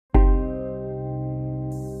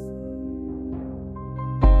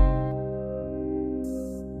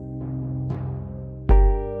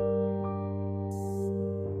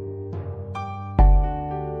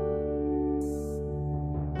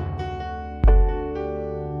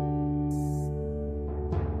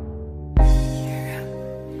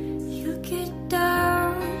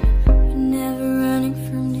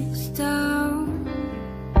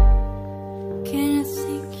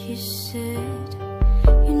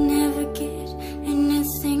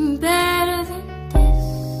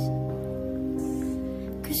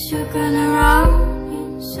run around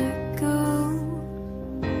in circles,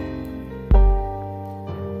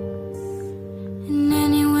 and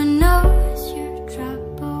anyone knows your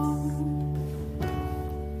trouble,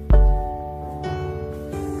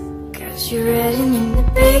 'cause you're written in the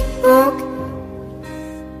big book.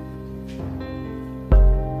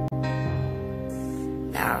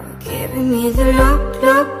 Now you're giving me the look.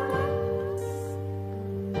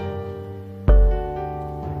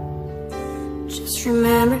 Just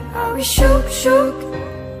remember how we shook,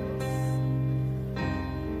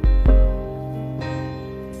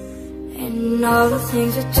 and all the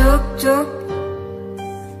things we took.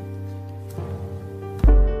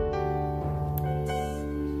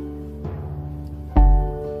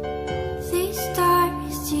 This time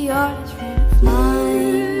is the hardest friend of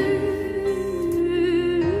mine.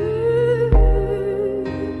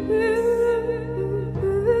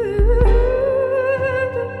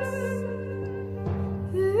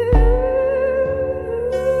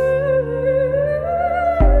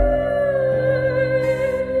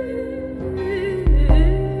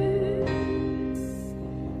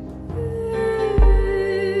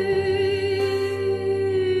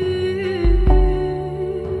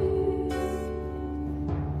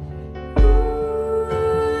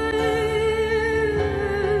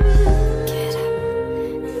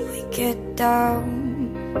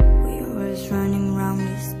 We always running round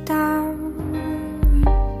this town,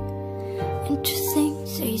 and to things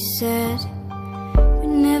they said, we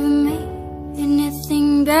never made anything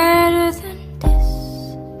better than this.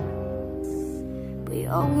 We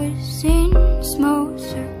always in small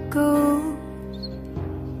circles,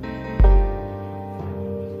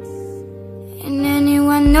 and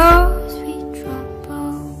anyone knows we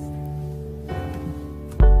trouble.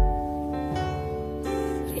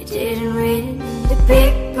 You didn't read it in the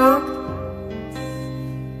big book.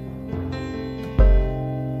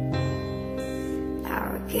 Now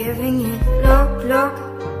we're giving you the look.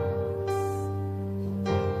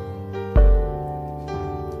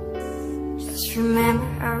 Just remember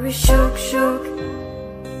how we shook,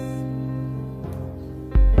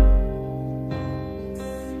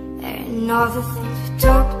 and all the things we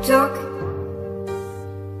took.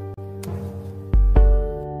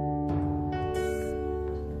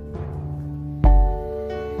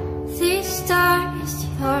 This time is the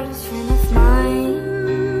hardest friend of mine.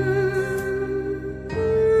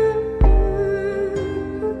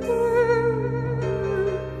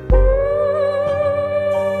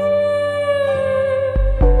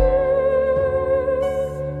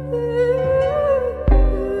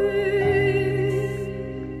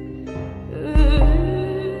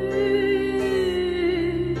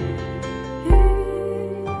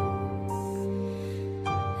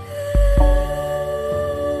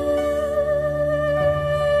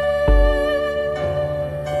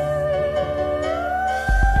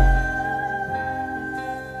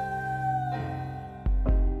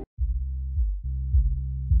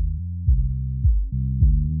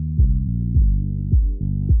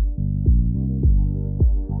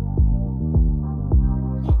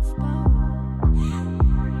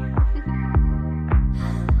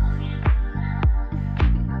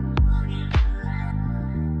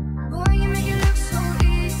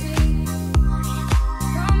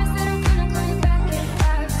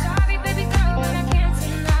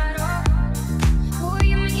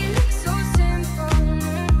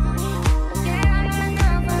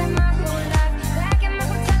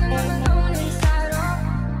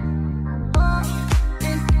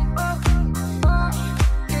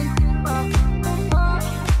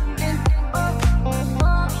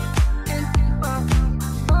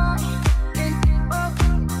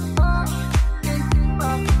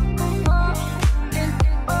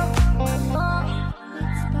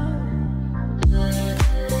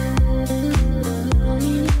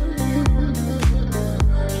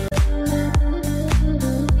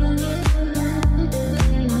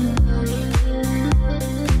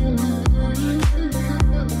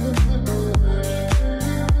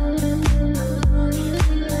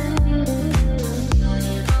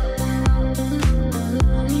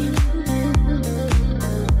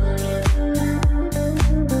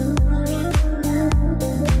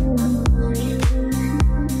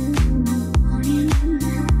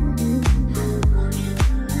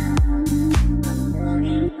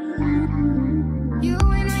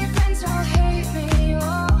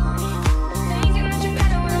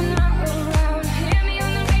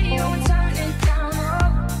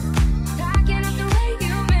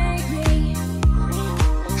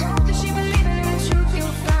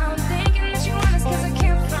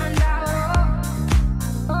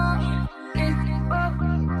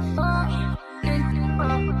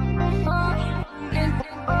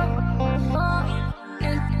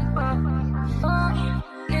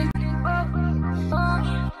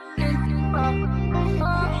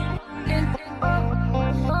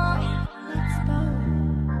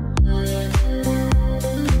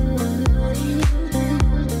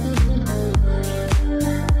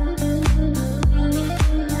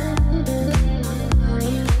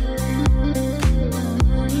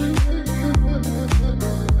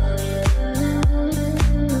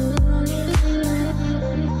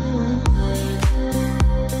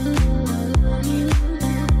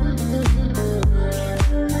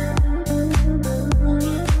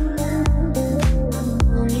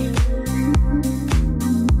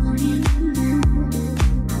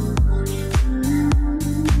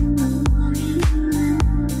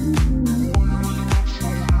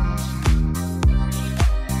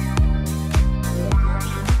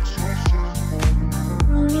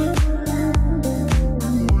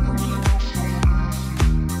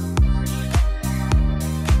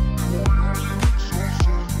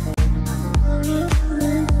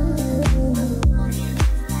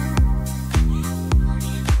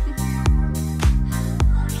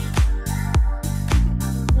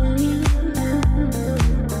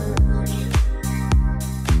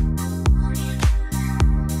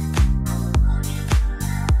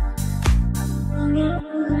 Ton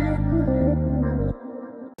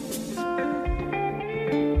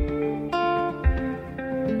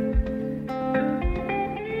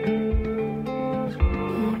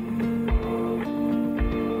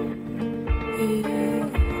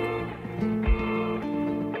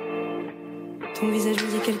visage me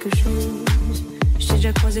dit quelque chose. Je t'ai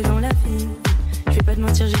déjà croisé dans la vie. Je vais pas te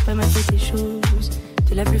mentir, j'ai pas maté tes choses.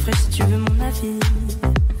 T'es la plus fraîche si tu veux mon avis.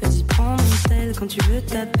 Vas-y, prends mon tel. Quand tu veux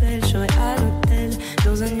t'appelles. Je serai à l'hôtel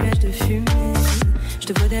dans un nuage de fumée. Je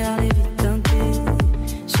te vois derrière les vitres teintées.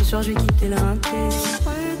 Ce soir je vais quitter le rinté.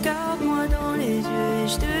 Regarde-moi dans les yeux et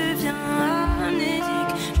je deviens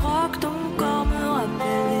amnésique. Je crois que ton corps me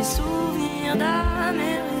rappelle les souvenirs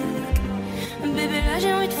d'Amérique. Bébé là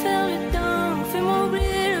j'ai envie de faire le dingue. Fais-moi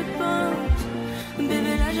oublier le punch.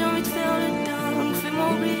 Bébé là j'ai envie de faire le dingue. Fais-moi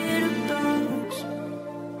oublier le punch.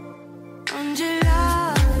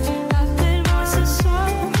 Angela, appelle-moi ce soir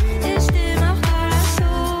et je démarre de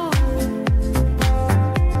l'assaut.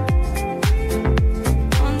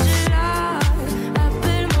 Angela,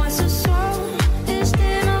 appelle-moi ce soir et je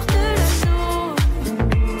démarre de l'assaut.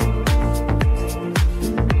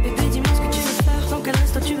 Bébé dis-moi ce que tu veux faire, dans quel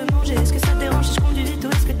resto tu veux manger. Est-ce que ça te dérange si je conduis vite ou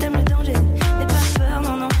est-ce que t'aimes le danger? N'aie pas peur,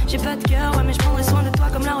 non non, j'ai pas de cœur, ouais mais je prendrai soin de toi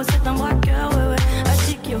comme la recette d'un braqueur, ouais ouais.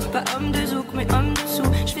 Atikio, pas homme de zouk mais homme de sous.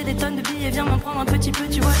 Je fais des tonnes de billets, viens m'en prendre un petit peu,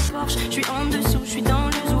 tu vois le Porsche. Je suis en dessous, je suis dans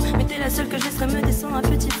le zoo, mais t'es la seule que je laisserai me descendre à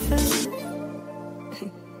petit feu.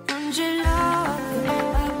 Angela,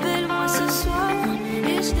 appelle-moi ce soir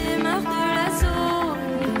et je démarre de la zone.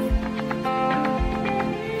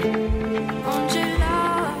 Angela,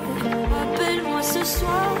 appelle-moi ce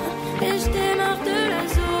soir et je démarre de la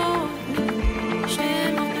zone. Je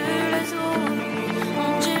démarre de la zone.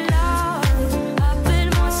 Angela,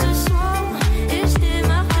 appelle-moi ce soir et je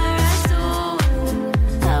démarre de la zone.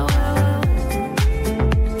 Ah ouais ouais.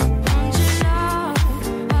 Angela,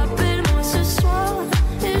 appelle-moi ce soir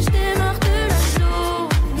et je démarre de la zone.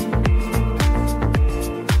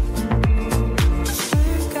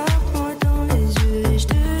 Regarde-moi dans les yeux et je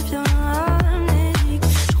deviens amnésique.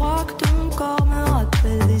 Je crois que ton corps me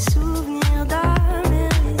rappelle des souvenirs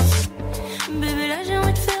d'Amérique. Bébé là j'ai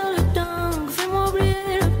envie de faire le dingue, fais-moi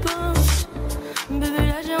oublier le punch. Bébé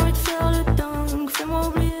là j'ai envie de faire le dingue, fais-moi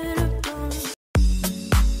oublier le punch.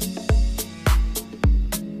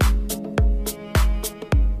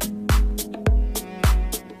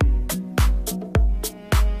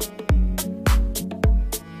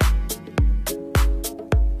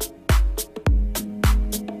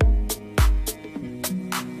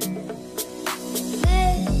 Me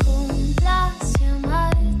complace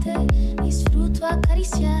amarte, disfruto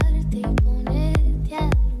acariciarte y ponerte a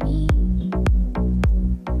dormir.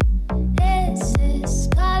 Es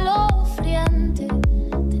escalofriante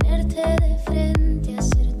tenerte de frente,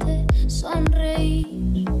 hacerte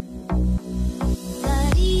sonreír.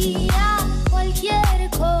 Daría cualquier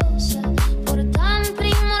cosa por tan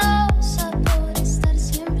primorosa, por estar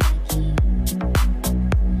siempre aquí.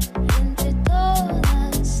 Y entre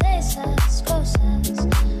todas esas cosas,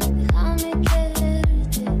 déjame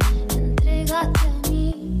quererte, entrégate a mí.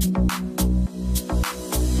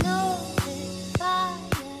 No te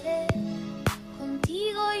fallaré,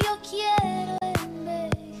 contigo yo quiero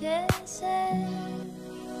envejecer.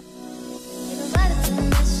 Quiero darte un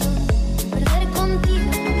beso, perder contigo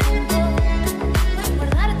un tiempo,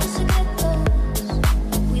 guardar tus secretos,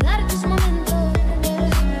 cuidar tus momentos,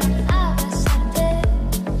 abrazarte,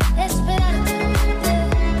 esperarte,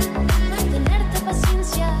 tenerte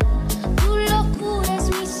paciencia. Tu locura es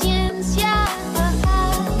mi ciencia.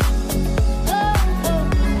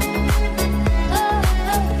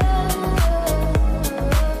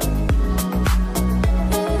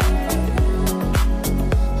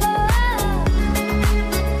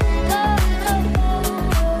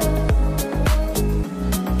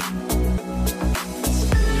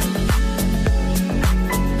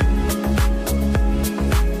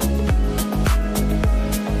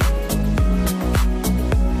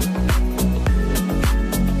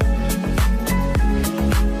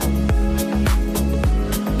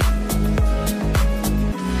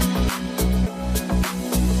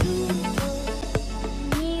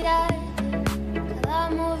 Mirarte, cada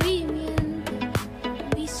movimiento, un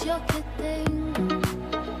vicio que tengo,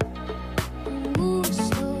 un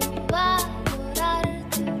gusto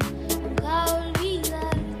valorarte, nunca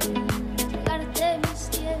olvidarte, entregarte mis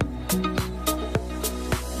tiempos.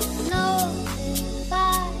 No te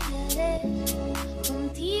fallaré,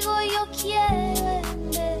 contigo yo quiero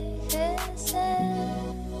envejecer.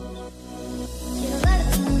 Quiero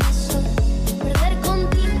darte un beso, perder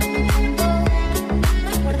contigo un tiempo,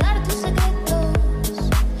 guardar tus secretos,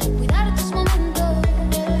 cuidar tus momentos,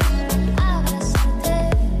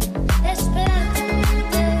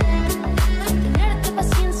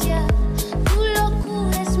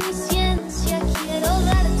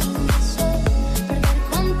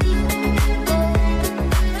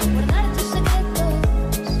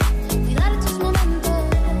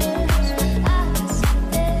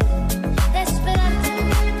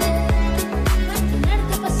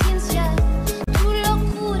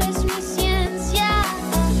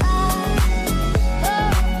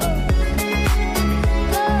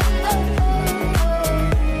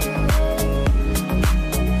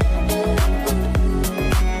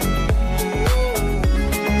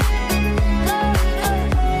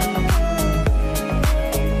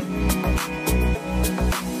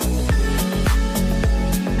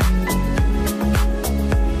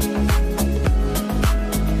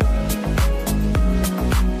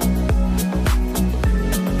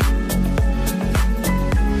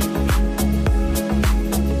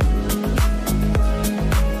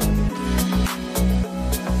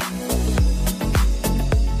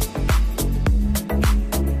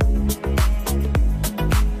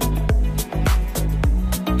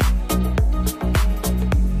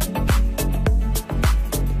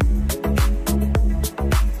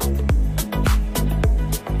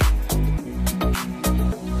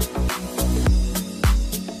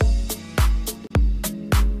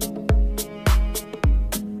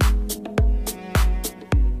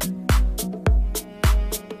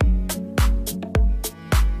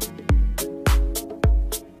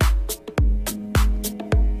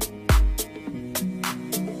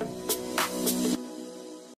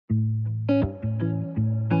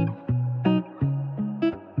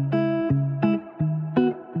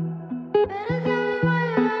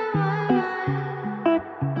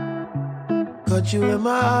 Got you in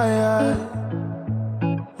my eye,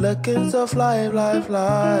 looking so fly, fly,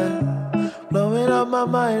 fly, blowing up my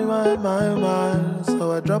mind, mind.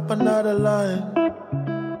 So I drop another line.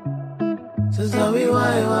 So tell me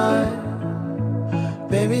why?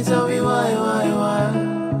 Baby, tell me why?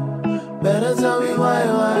 Better tell me why?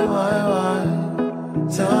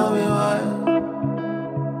 Tell me why.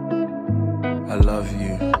 I love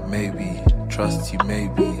you, maybe. Trust you,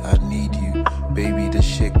 maybe. I need you, baby. This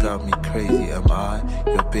shit got me crazy. Am I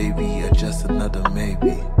your baby or just another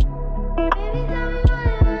maybe?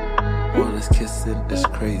 All this kissing is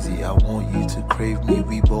crazy. I want you to crave me.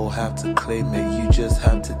 We both have to claim it. You just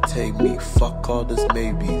have to take me. Fuck all this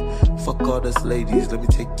maybe. Fuck all this ladies. Let me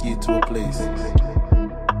take you to a place.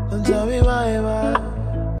 Don't tell me why?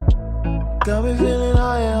 Got me feeling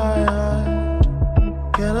high.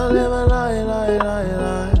 Can I live a lie?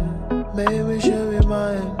 Maybe she'll be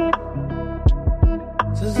mine.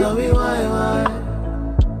 So tell me why?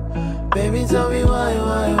 Baby, tell me why?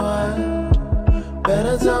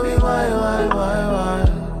 Better tell me why?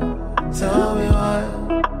 Tell me why?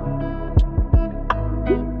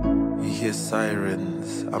 You hear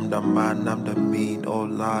sirens. I'm the man, I'm the mean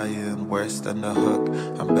old lion. Worse than the hook,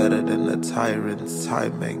 I'm better than the tyrant's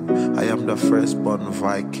timing. I am the firstborn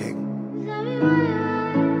Viking.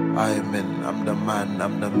 I'm the man,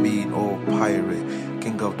 I'm the mean old pirate.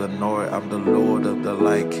 King of the north, I'm the lord of the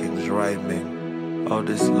light kings rhyming. All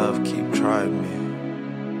this love keep trying me.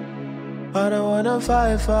 I don't wanna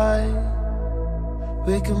fight.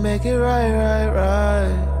 We can make it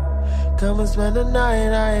right. Come and spend the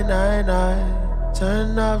night.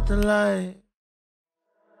 Turn off the light.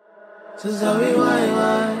 So tell me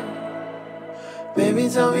why? Baby,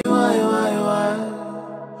 tell me why?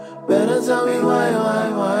 Better tell me why?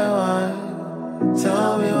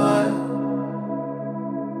 Tell me why?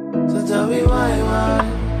 So tell me why?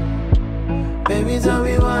 Baby, tell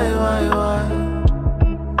me why?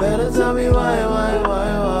 Better tell me why?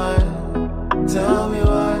 Tell me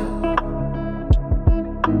why?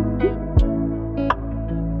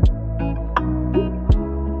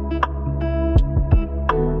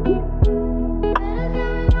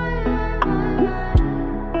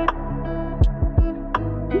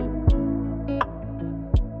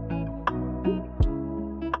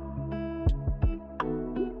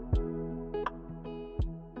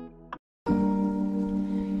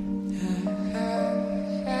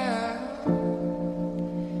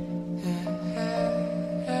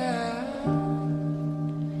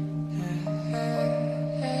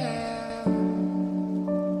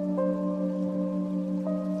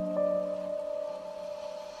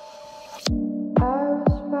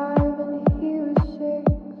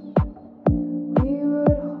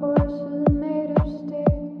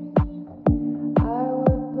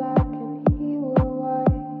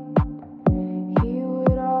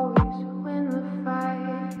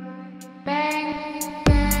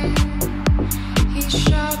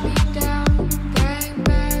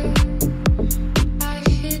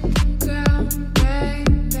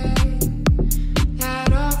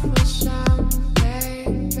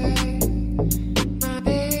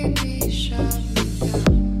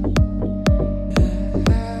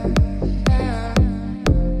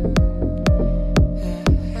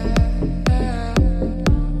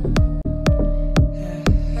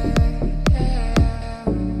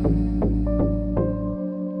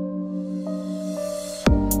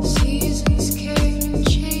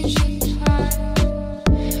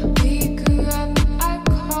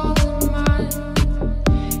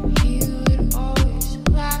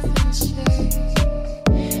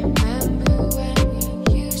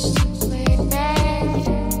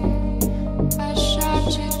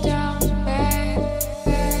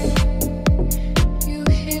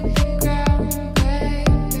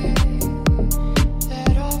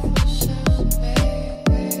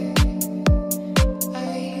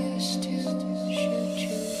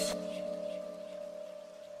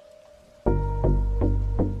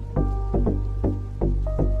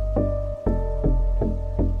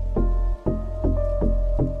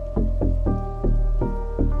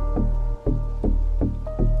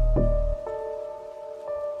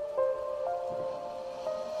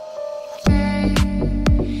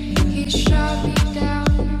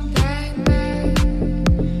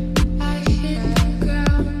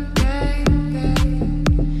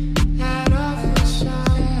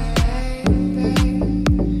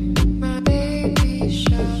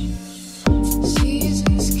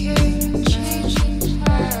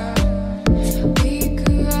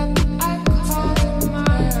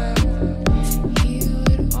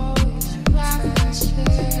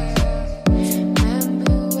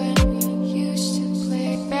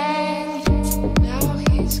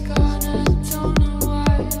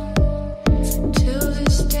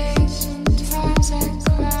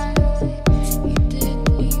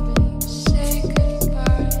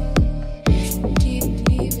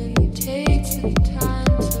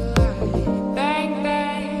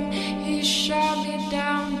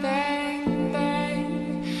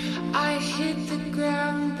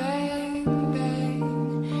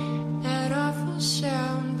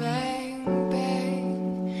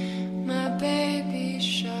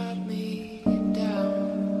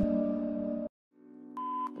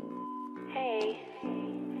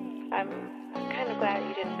 I'm kind of glad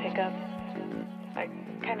you didn't pick up. I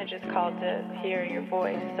kind of just called to hear your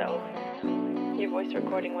voice, so your voice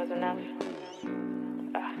recording was enough.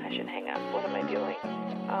 I should hang up. What am I doing?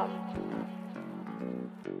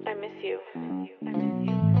 I miss you.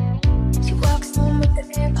 She walks home with the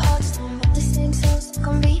AirPods on, but the same songs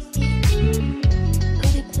on repeat.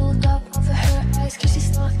 Hoodie pulled up over her eyes, cause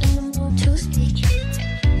she's not in the mood to speak.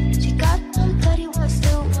 She got one, but he wants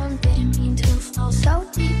to one, didn't mean to fall so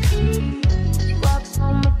deep. She walks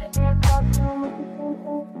home with the AirPods on, with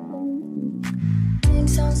the same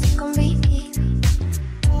songs on repeat.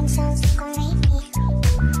 Same songs on repeat.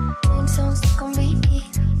 Same songs on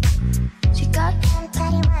repeat. She got one,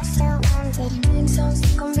 but he wants to one, didn't mean songs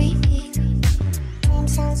on repeat. Same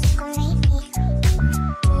songs on repeat.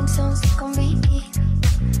 Same songs on repeat.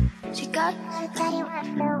 She got one, but he wants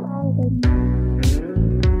to one.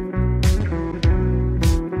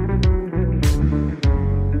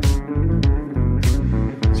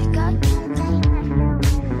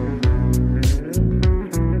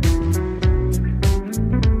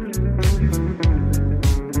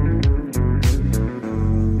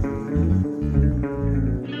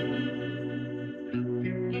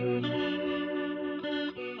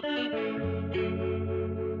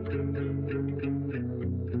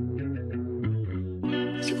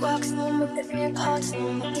 Walks home with the AirPods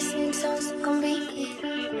on, but the same songs on repeat.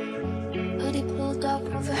 Hoodie pulled up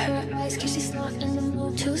over her eyes, cause she's not in the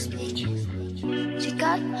mood to speak. She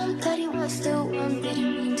got one, but he wants to one,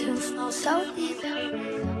 didn't mean to fall so deep.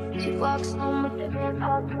 She walks home with the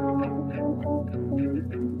AirPods on,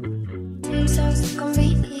 with the same songs on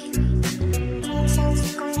repeat. Same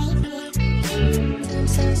songs on repeat. Same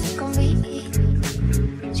songs on repeat.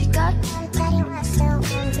 She got one, but he wants to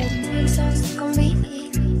one, didn't mean songs on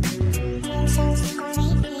repeat. Songs on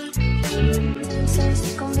repeat. Same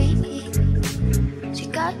songs on repeat. She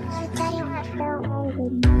got one, but he wants to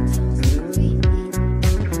one. Songs on repeat.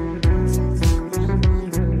 Songs on repeat.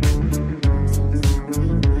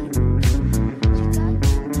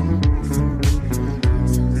 Songs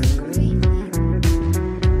on repeat.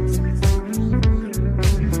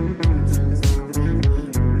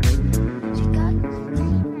 She got one, but he wants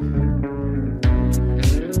to one. Songs on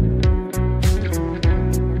repeat. Songs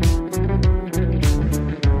on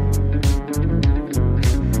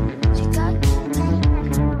repeat.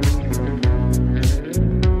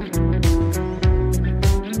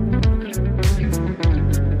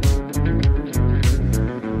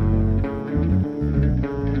 Songs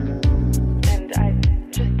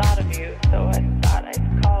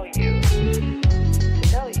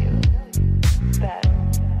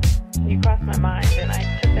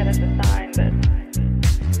on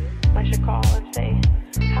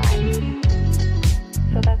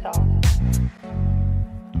repeat.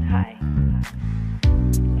 She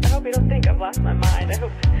got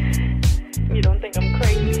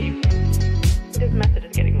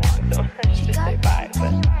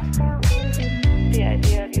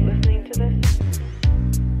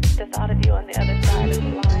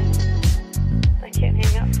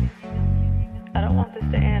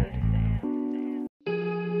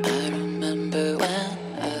but he wants to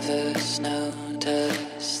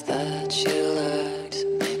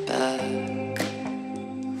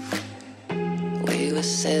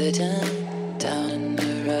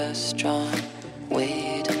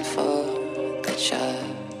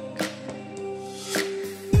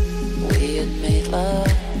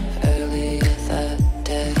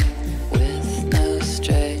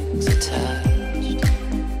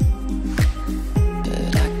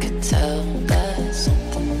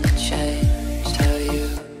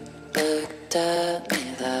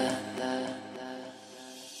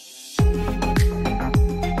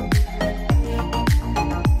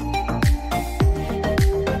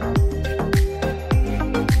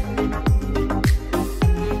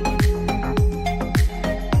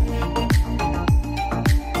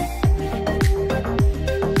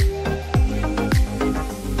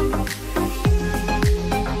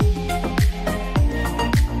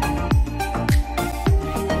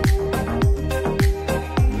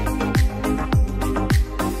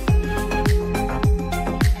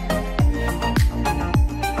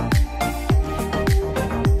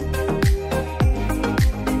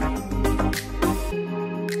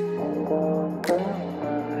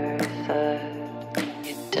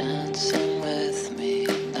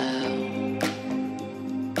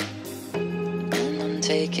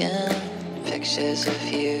pictures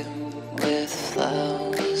of you with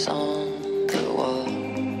flowers on the wall.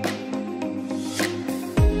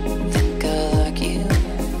 Think I like you,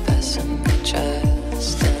 passing me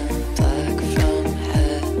dressed in black from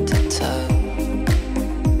head to toe.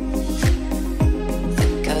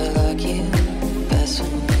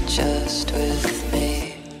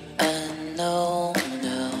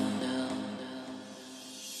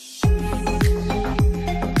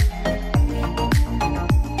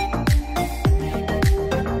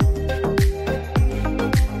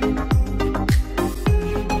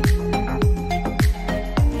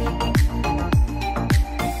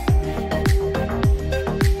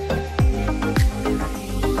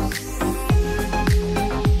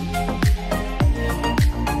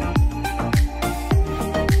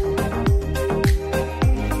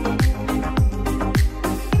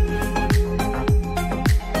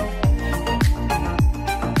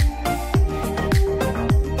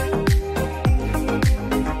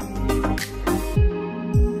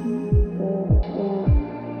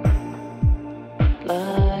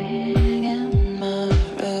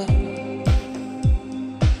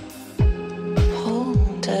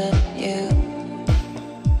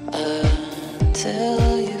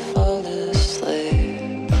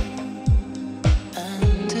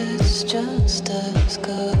 just as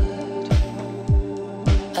good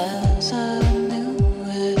as I knew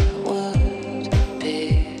it would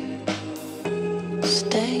be.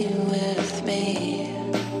 Stay with me.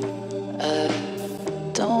 I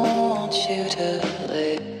don't want you to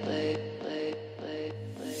leave.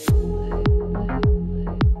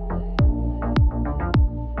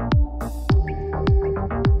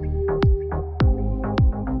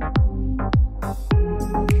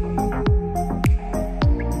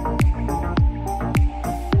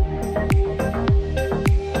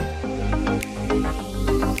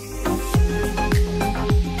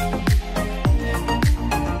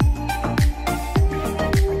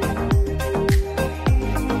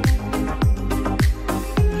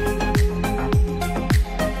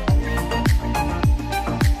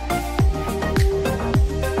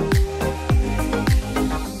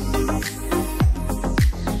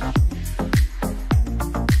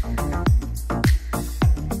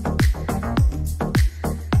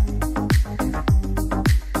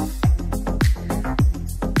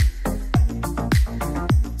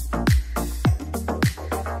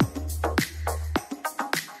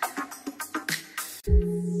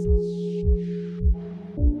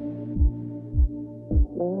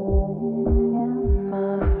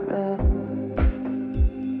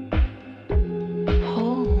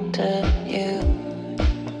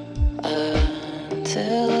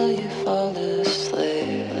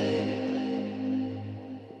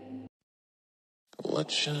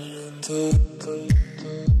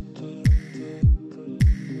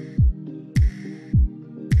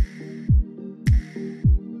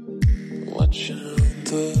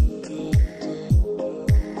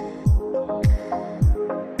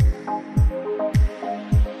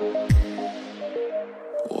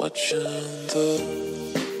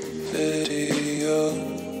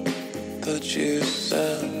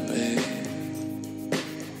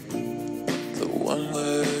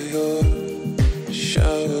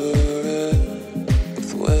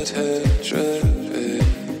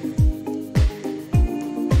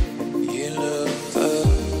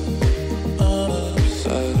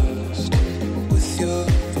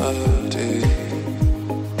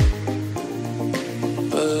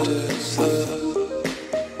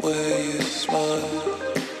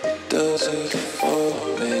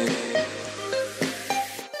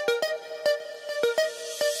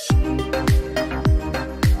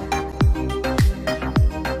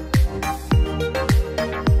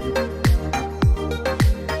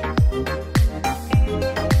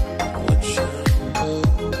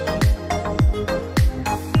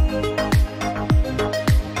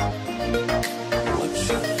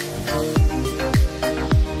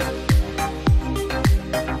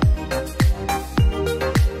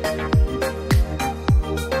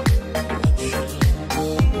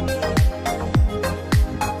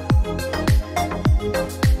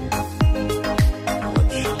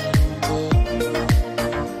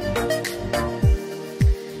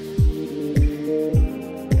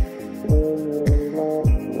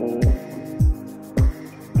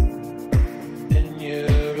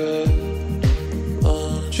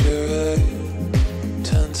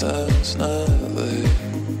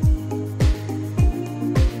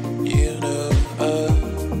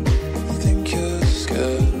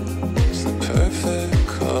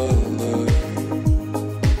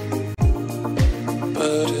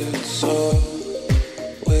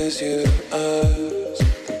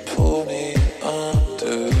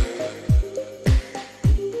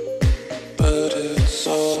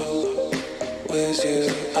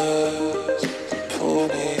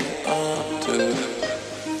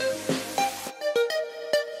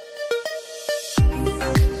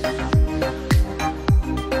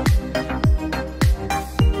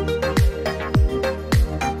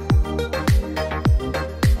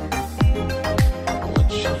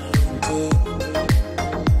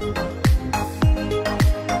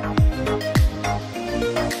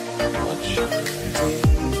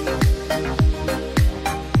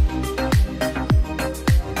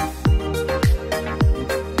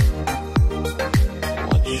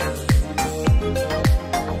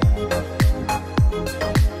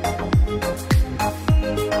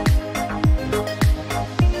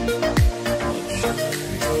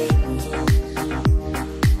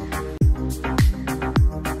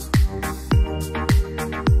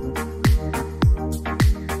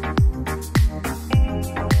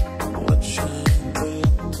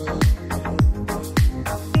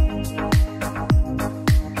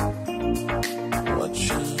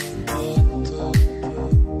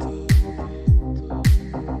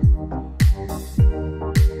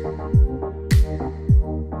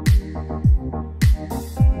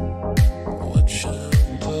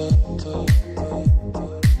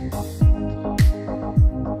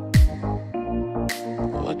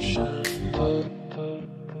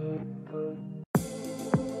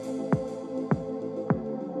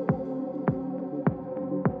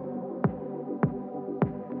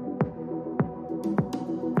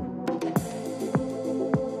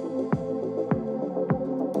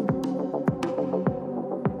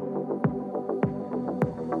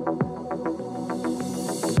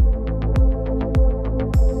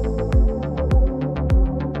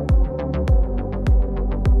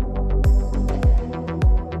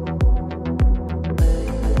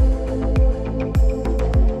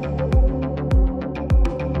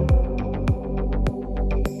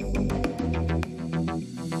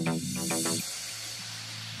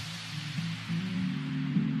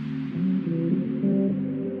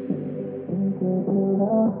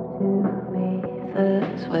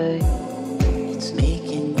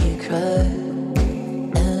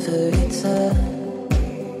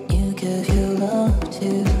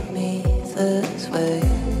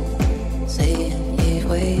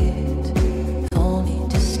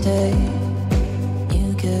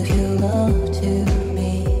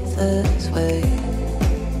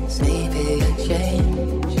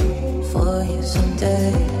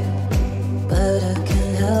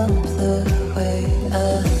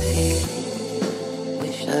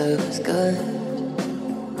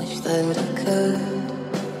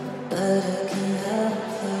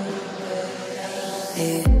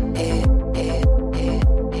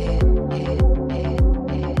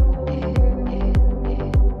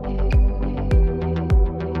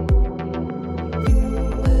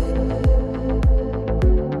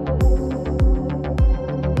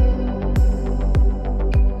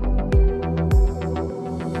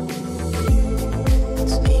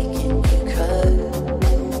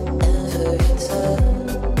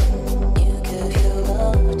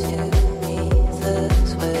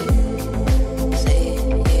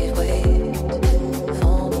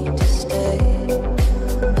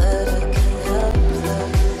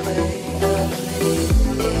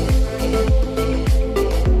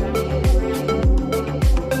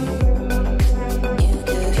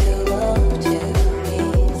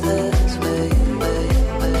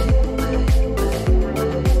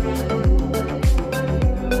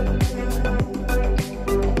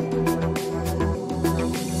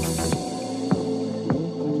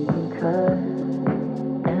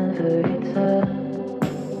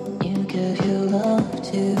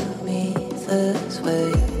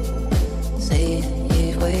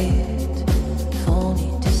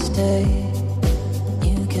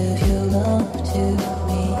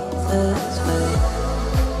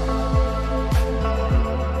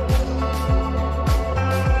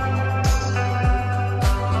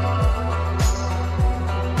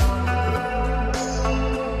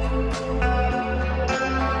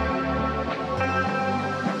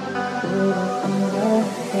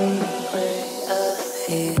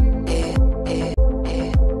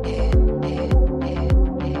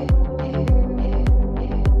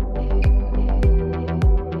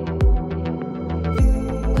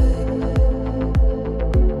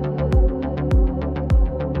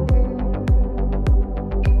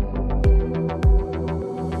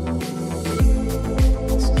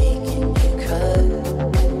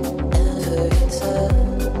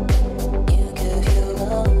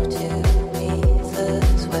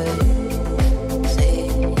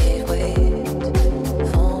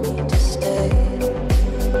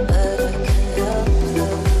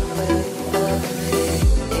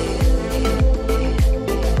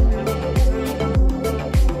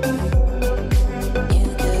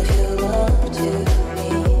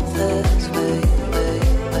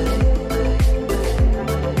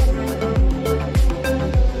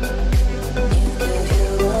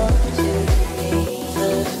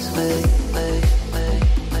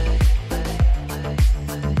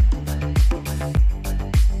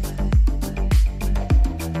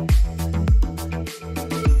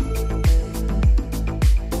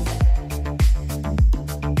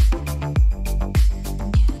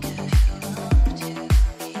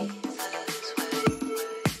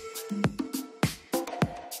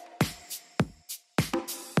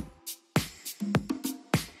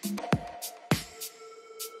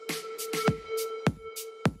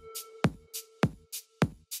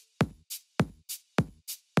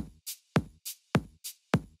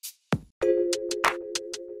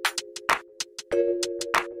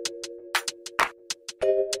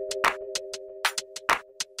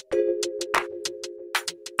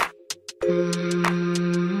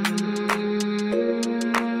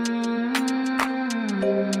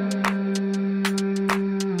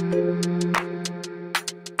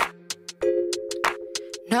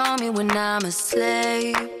 Know me when I'm a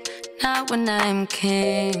slave, not when I'm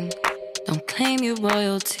king. Don't name you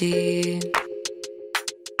royalty.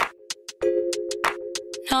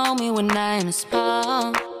 Know me when I am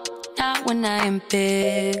small, not when I am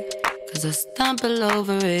big, 'cause I stumble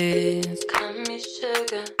over it. Call me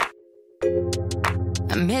sugar.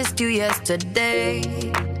 I missed you yesterday,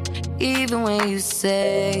 even when you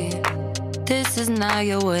say this is not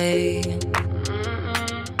your way.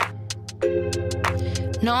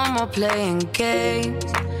 No more playing games,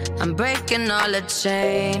 I'm breaking all the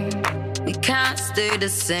chain. We can't stay the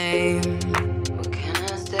same. We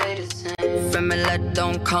can't stay the same. Family,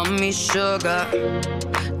 don't call me sugar.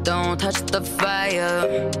 Don't touch the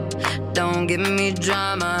fire. Don't give me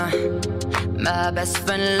drama. My best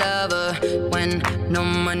friend lover when no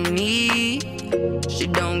money. She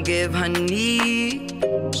don't give honey.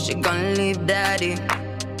 She gon' leave daddy,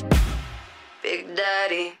 big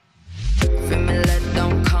daddy. Family,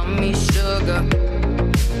 don't call me sugar.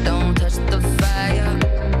 Don't touch the fire.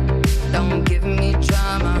 Don't give me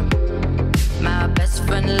drama. My best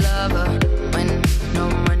friend lover when no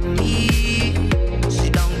money. She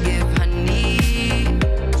don't give honey.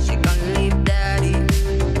 She gon' leave daddy,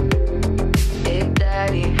 big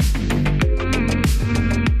daddy.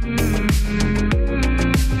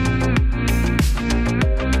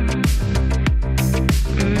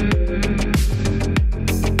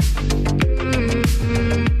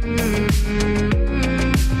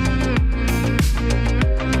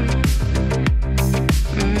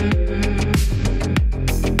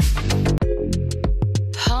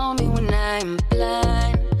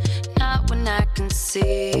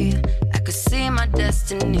 I could see my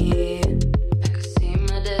destiny. I could see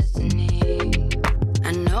my destiny.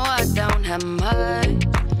 I know I don't have much.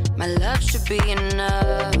 My love should be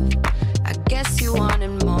enough. I guess you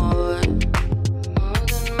wanted more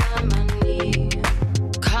than my money.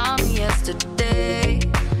 Call me yesterday.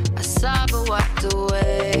 I saw but walked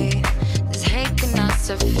away. This hate cannot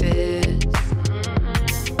surface.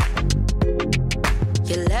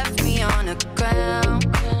 You left me on the ground.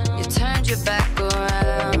 You turned your back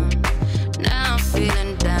around. Now I'm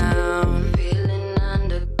feeling down, feeling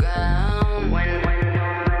underground. When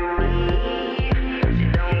she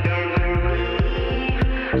don't give me,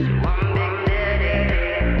 she want big daddy,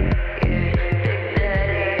 yeah, big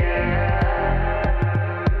daddy.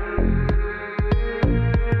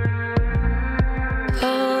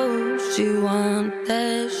 Oh, she want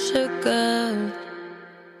that sugar.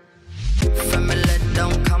 Family,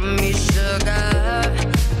 don't call me sugar.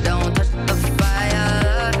 Don't touch the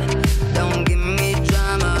fire. Don't give me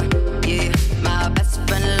drama. Yeah, my best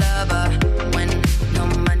friend lover when no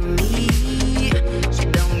money. She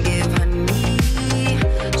don't give honey.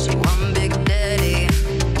 She want big daddy.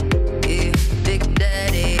 Yeah, big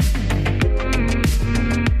daddy.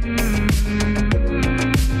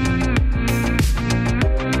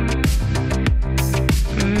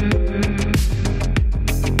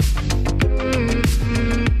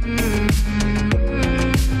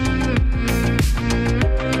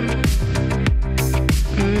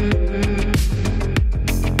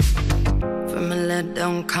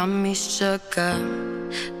 Don't call me sugar.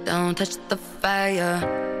 Don't touch the fire.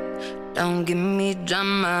 Don't give me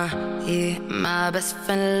drama. Yeah, my best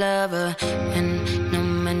friend lover and no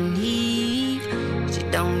money. She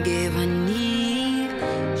don't give a need.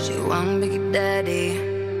 She want big daddy.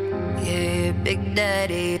 Yeah, big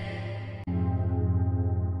daddy.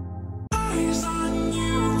 Eyes on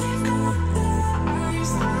you, they got their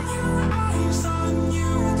eyes on you. Eyes on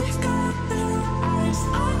you, they got their eyes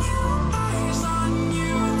on you. Eyes on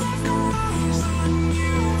you, they got eyes on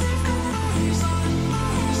you. They got eyes on,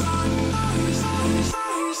 eyes on, eyes on, eyes.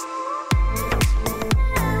 Eyes on you.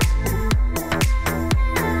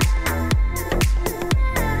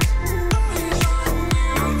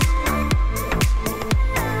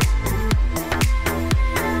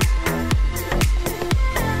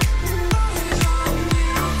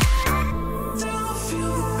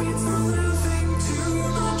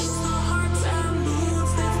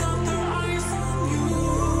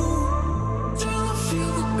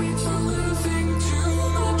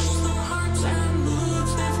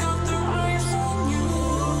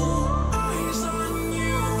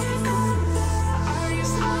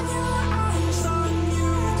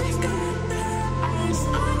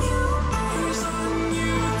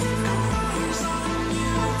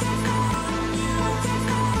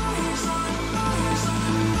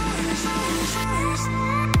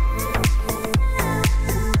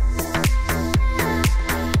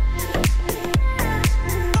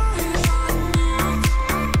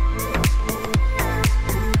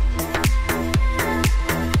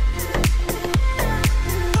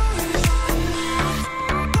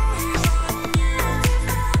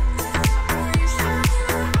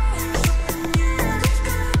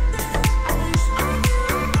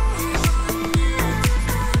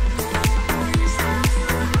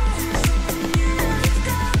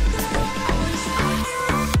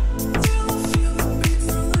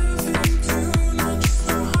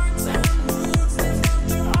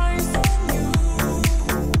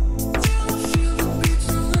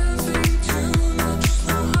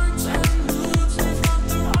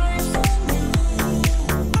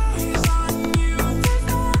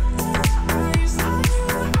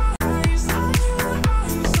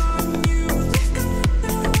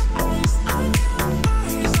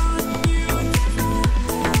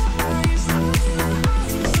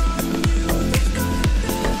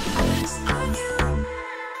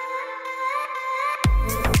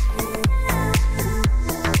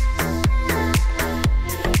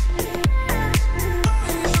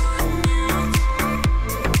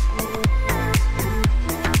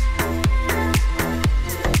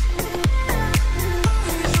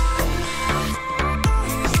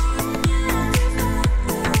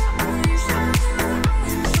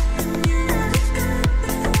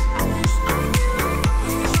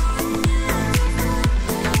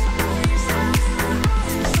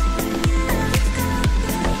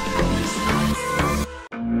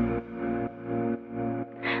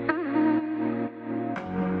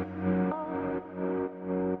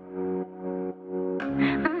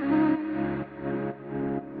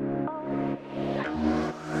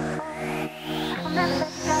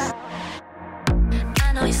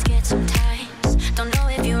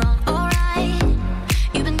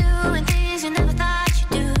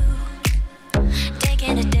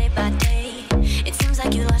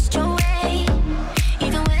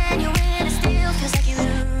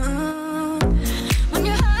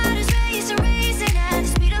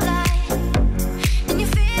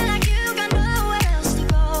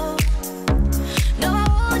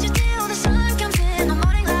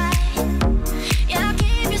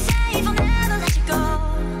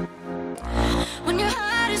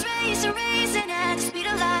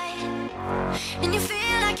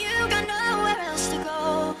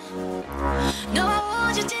 No, I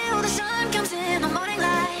hold you till the sun comes in the morning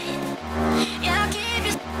light. Yeah, I'll keep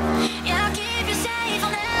you safe, I'll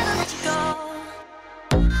never let you go.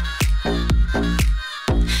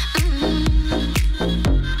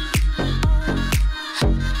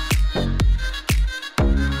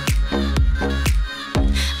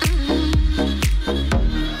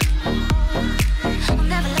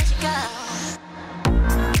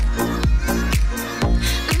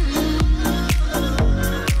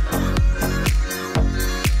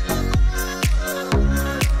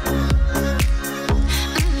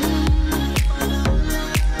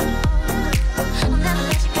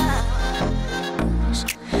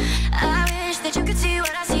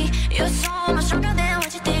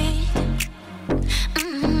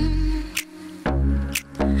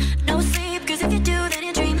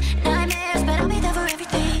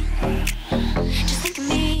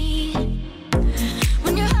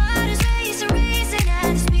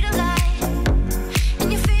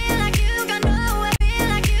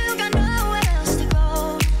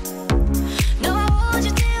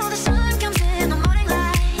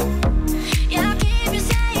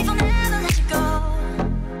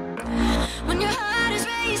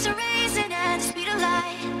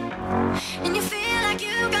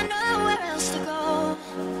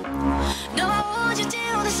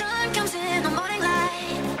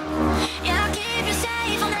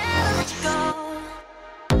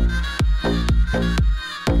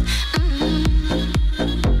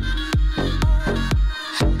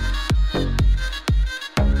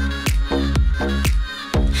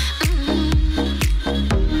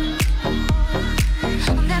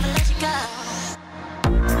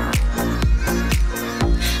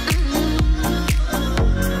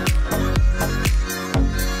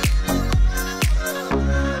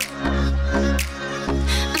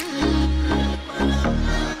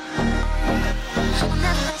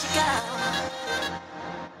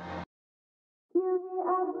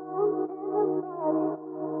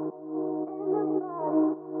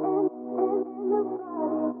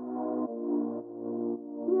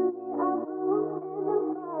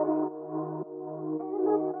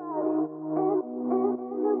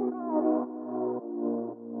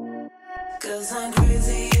 Cause I'm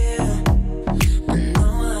crazy, yeah. I know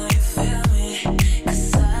how you feel me.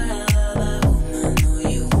 Cause I know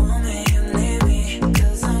you want me, you need me.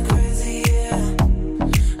 Cause I'm crazy, yeah.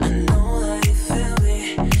 I know how you feel me.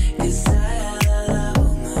 Cause I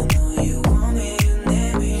know you want me, you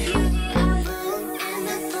need me. You hear a boom and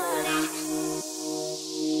the party.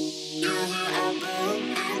 You hear a boom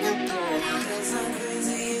and the party. Cause I'm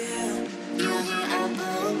crazy, yeah. You hear a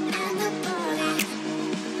boom and the party.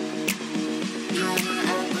 You hear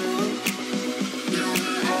a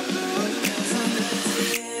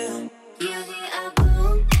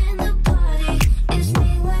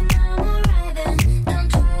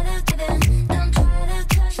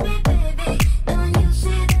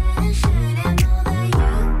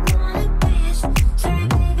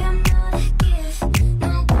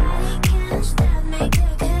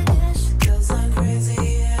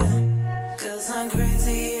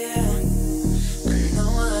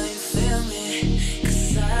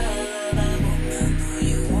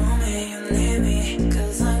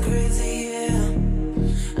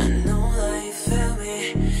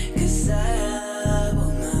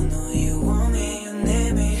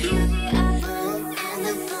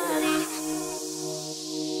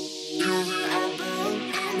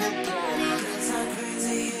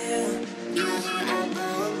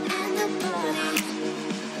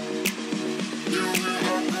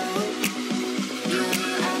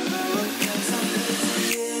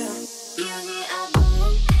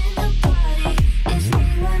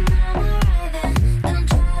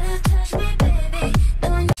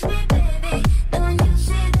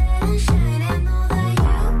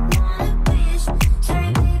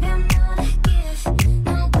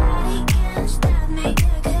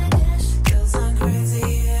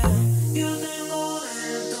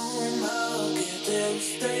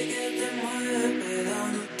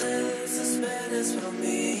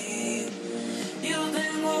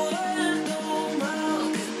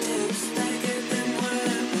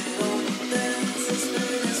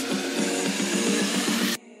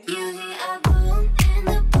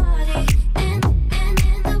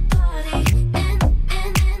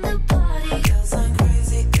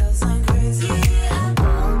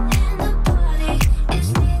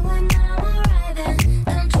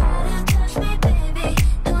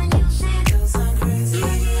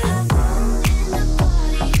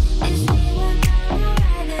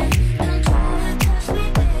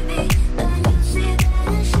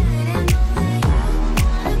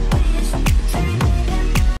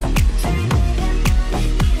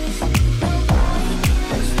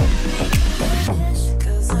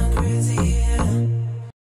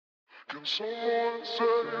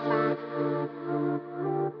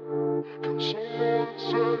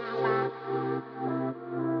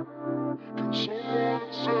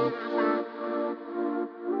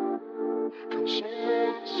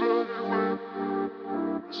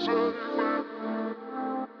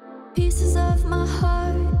Pieces of my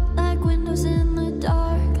heart, like windows in the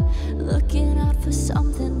dark, looking out for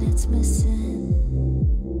something that's missing.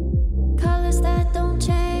 Colors that don't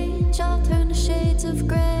change, all turn to shades of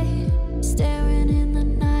gray, staring in the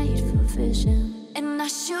night for vision. And I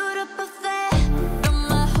shoot up a flare, throw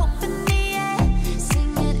my hope in the air,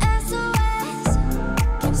 singing SOS.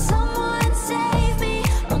 Can someone save me?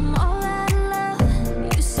 I'm all out of love.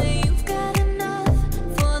 You say you've got enough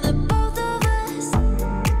for the both of us.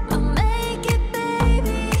 I'll make it,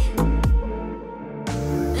 baby.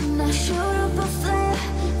 And I shoot up a flare,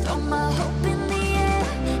 throw my hope in the air,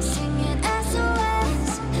 singing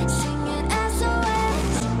SOS, singing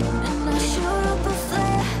SOS. And I shoot up a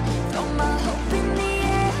flare, throw my hope in the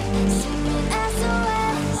air, singing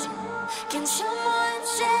SOS. Can someone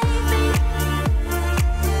save me?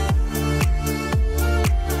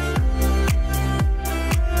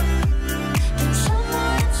 Can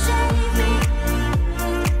someone save me?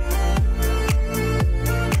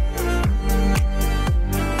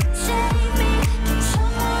 Save me. Can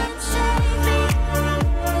someone save me?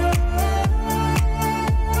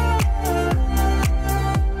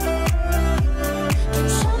 Can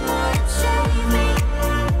someone save me?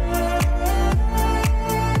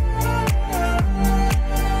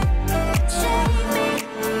 Save me,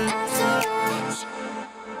 SOS.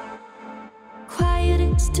 Quiet,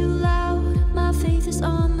 it's too loud. My faith is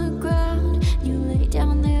on the ground. You lay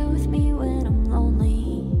down there with me when I'm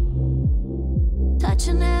lonely.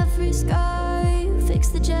 Touching every scar, you fix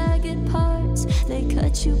the jagged parts. They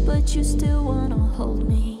cut you, but you still wanna hold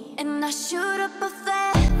me. And I shoot up a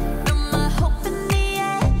flare, throw my hope in the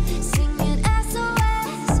air, singing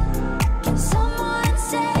SOS. Can someone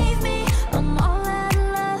save me? I'm all out of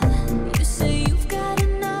love. You say you've got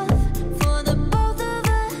enough for the both of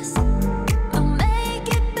us. I'll make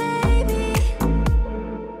it, baby.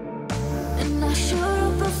 And I shoot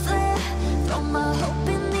up a flare, throw my hope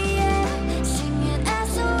in the air, singing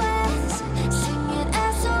SOS, singing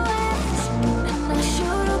SOS. And I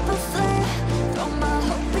shoot up a flare, throw my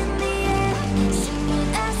hope in the air, singing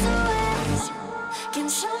SOS. Can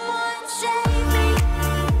someone save me?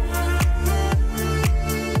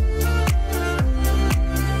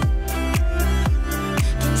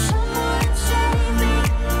 Can someone save me?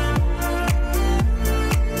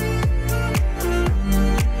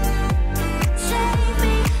 Save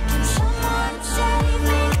me. Can someone save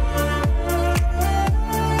me?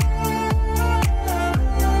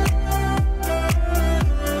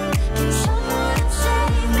 Can someone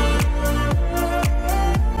save me?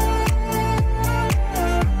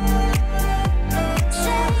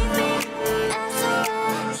 Save me,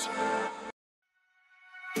 SOS.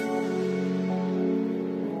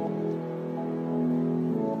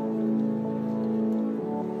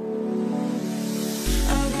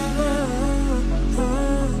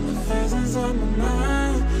 Thousands on my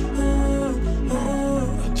mind,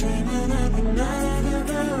 dreaming every night of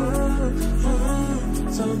you.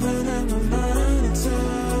 Something in my mind, it's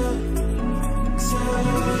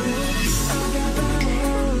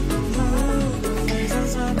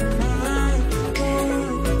thousands on my mind,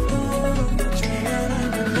 dreaming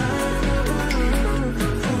every night of you.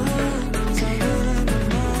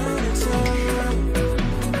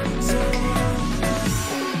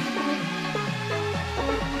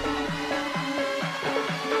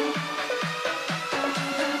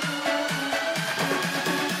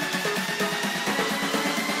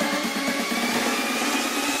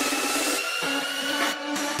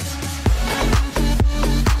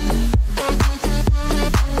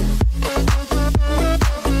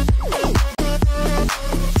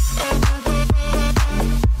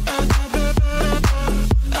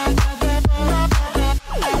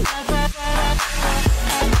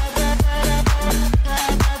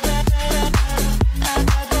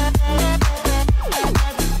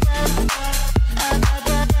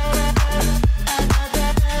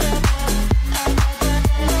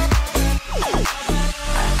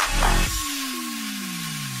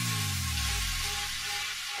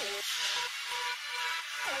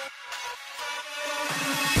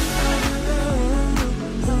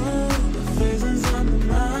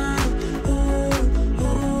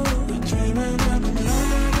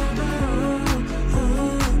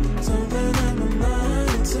 Something in my mind,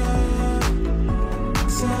 it's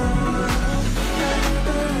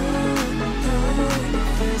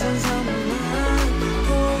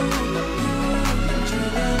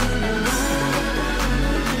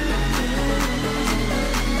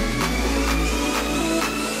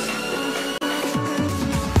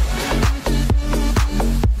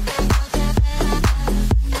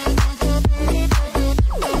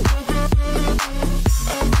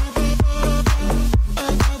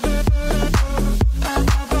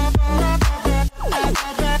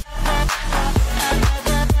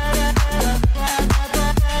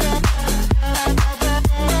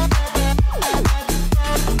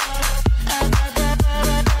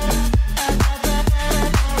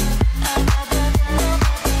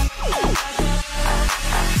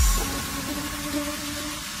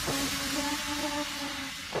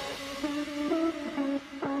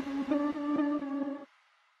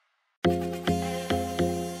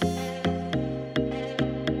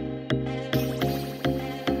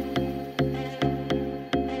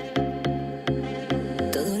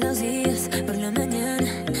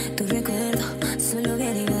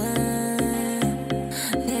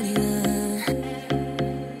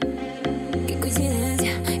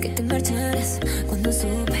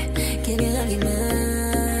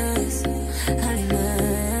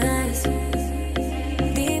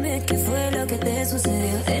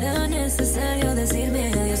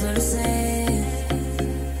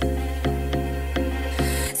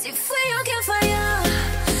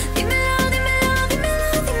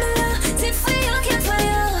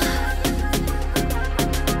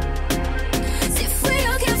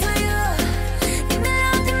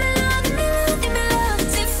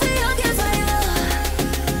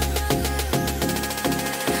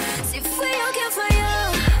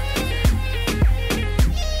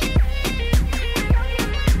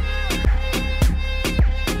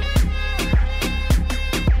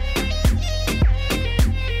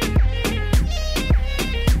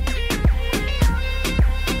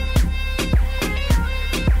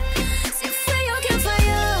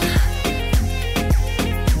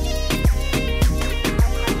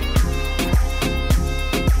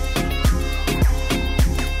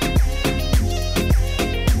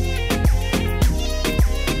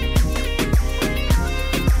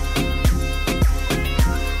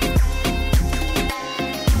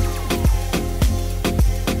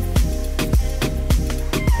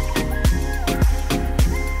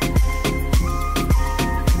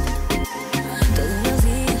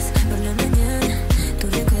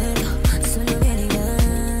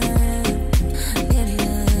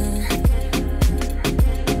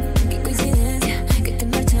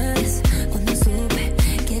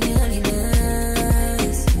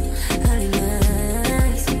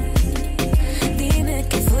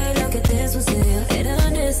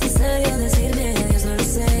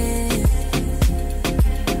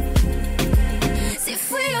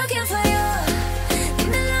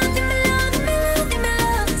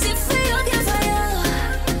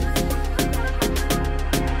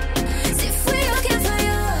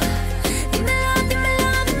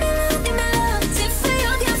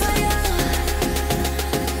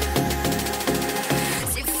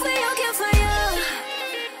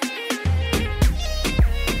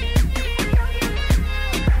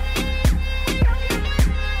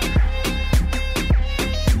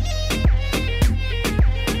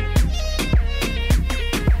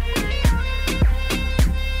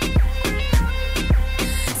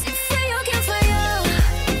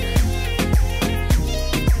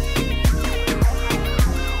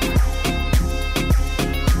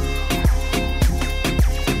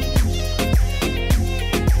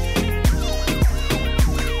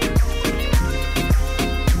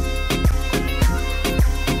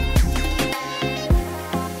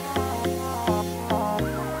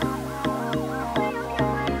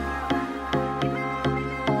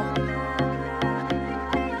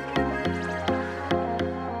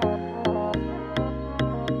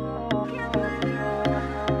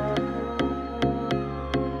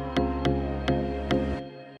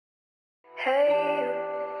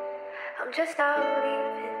I'm just now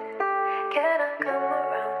leaving. Can I come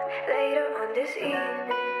around later on this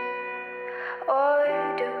evening? Or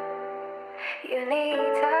do you need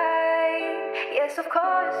time? Yes, of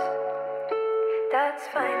course, that's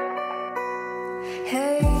fine.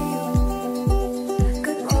 Hey,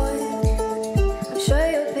 good morning. I'm sure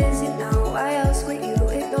you're busy now. Why else would you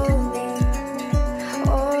ignore me?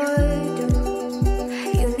 Or do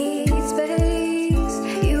you need space?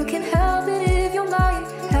 You can help it if your mind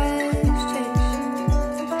has changed.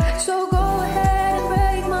 So go ahead and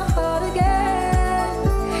break my heart again.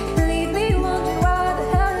 Leave me wondering why the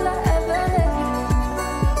hell did I ever let you?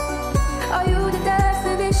 Are you the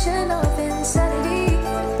definition of insanity?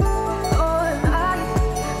 Or am I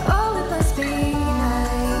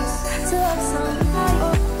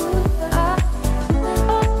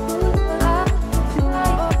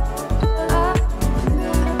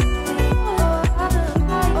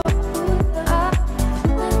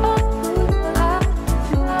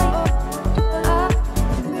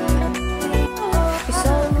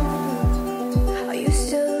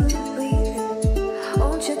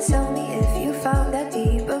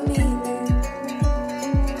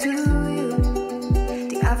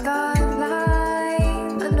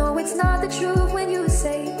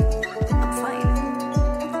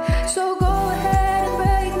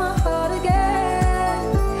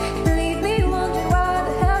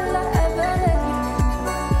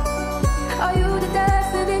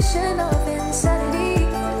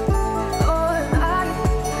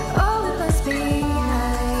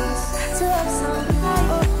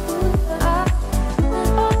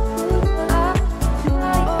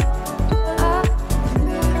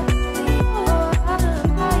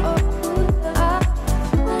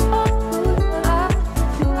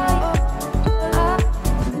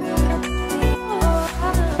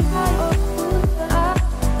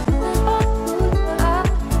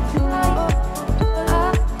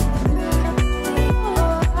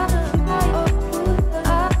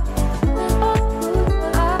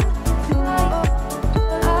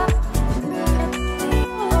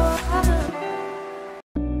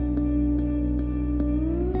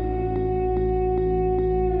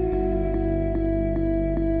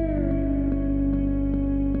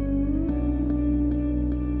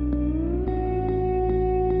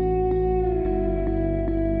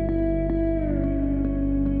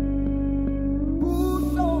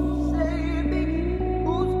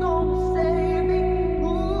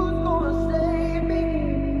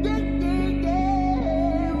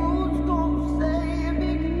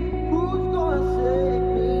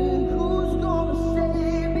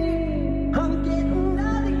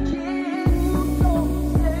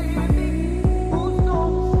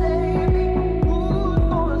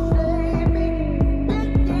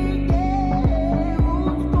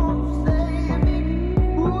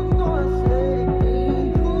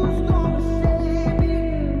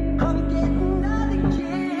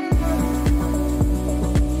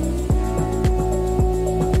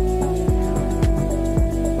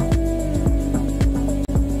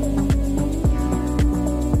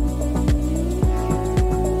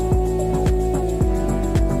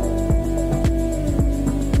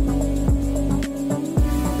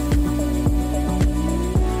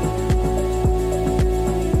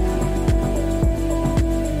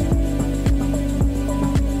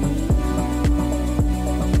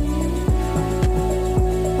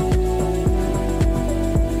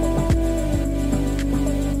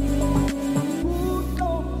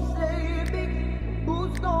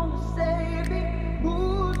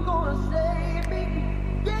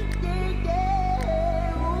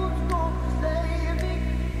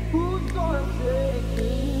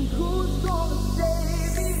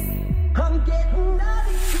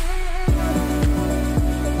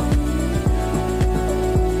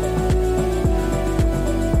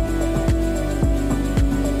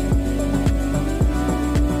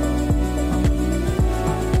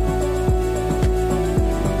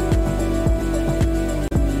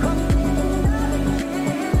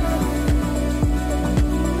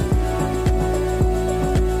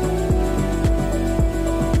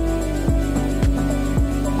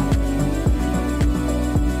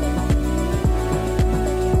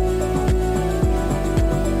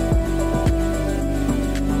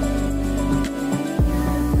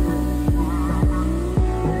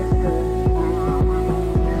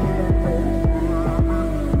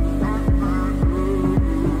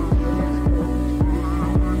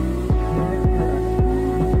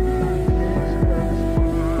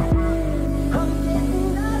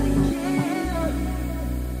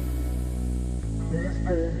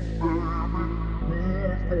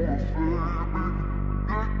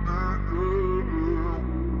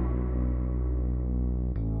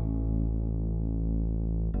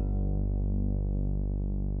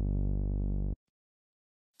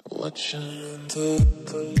Watching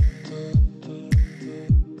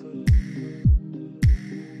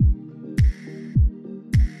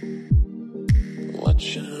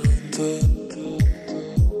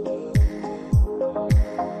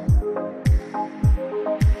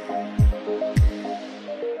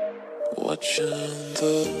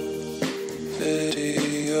the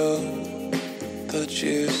video that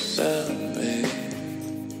you sent me,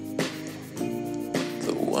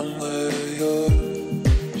 the one where you're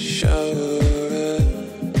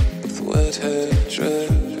showering with wet hair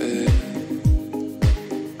dripping.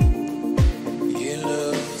 You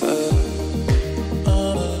know that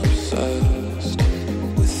I'm obsessed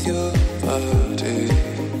with your body,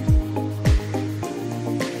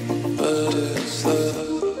 but it's the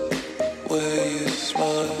way you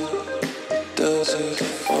smile does it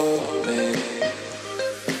for me.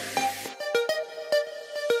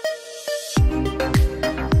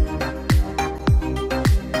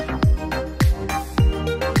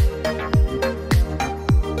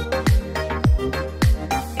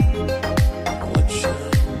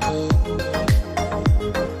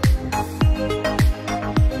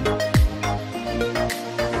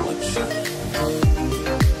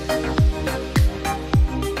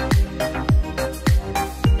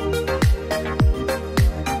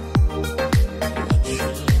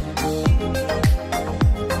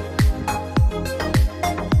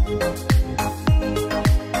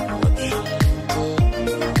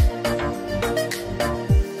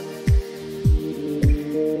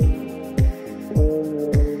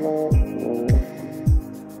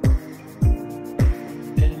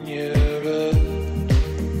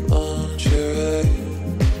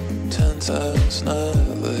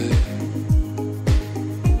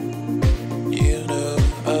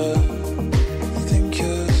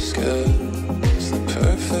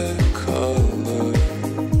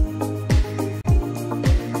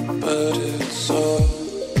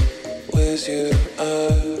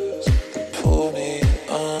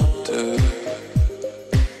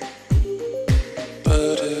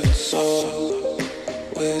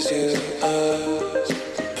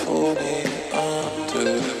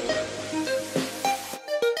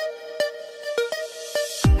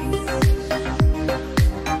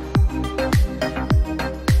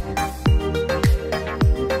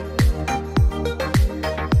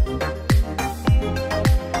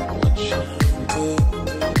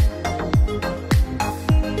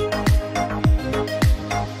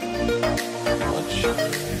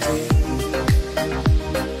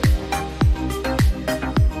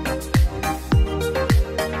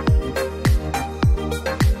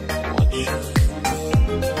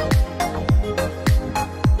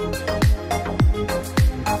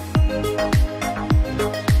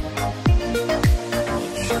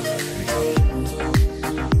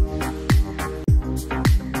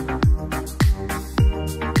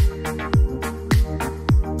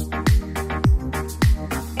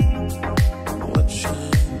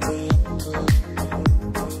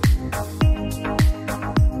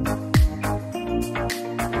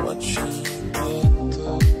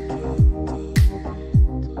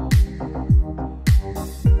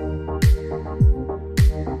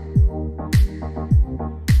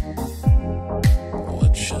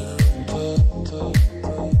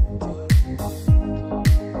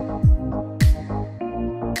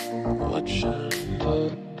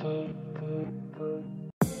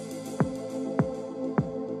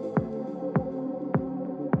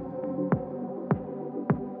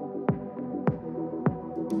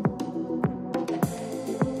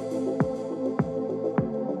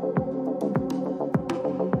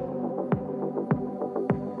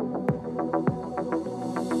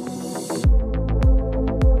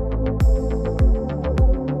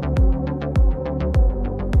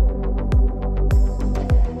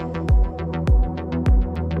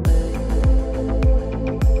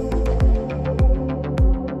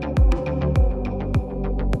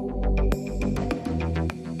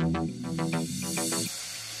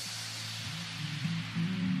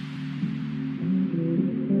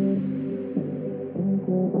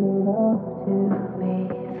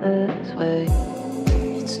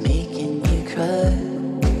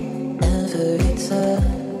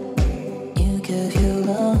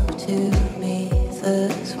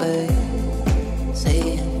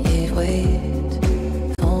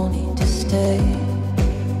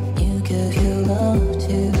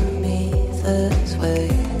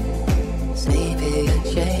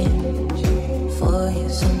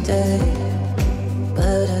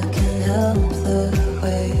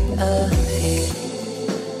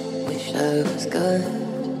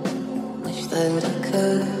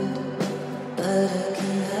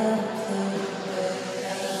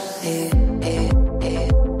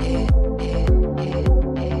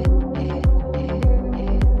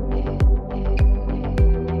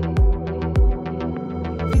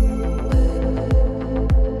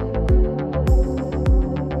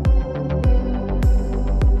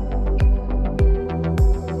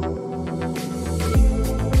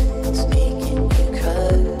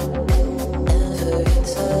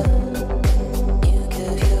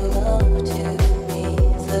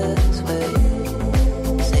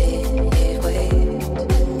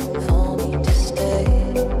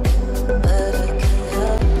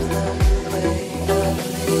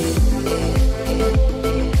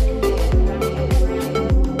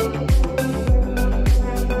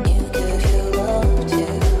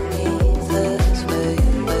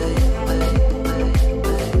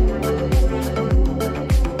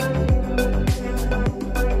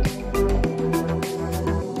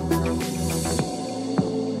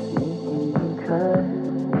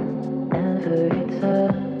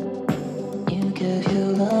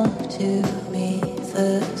 love to me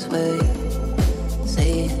this way.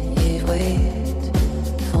 Saying you wait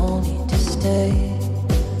for me to stay.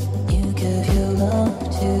 You give your love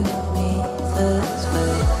to me this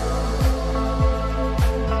way.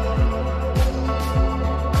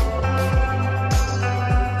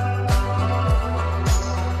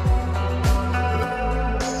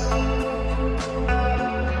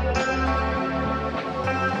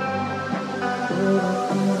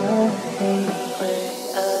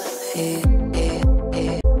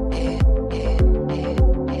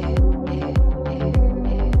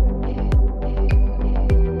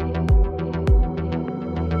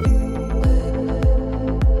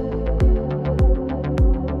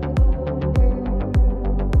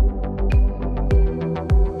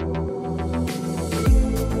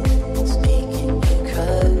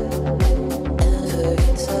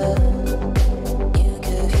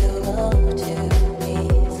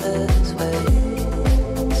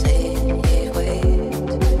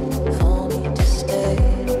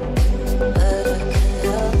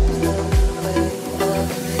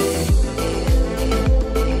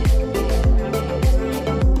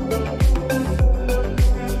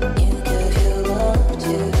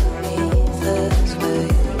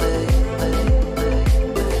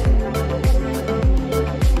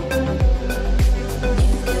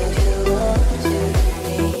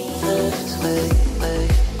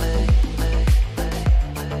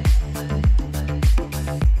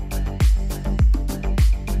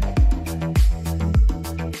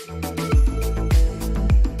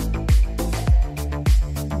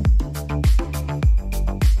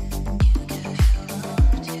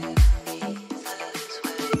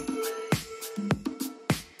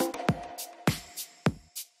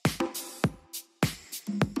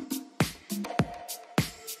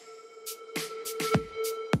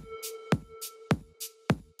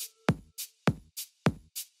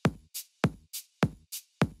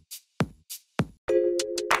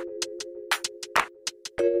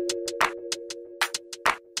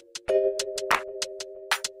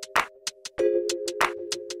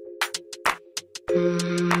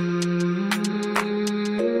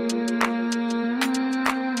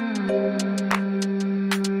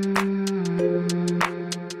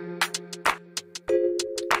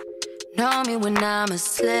 Know me when I'm a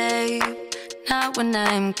slave, not when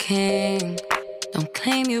I'm king. Don't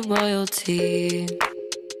claim your royalty.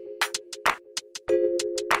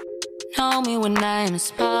 Know me when I'm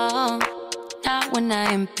small, not when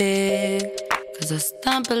I'm big. Cause I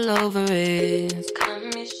stumble over it. Call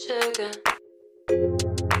me sugar.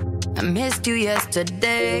 I missed you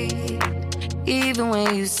yesterday, even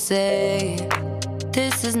when you say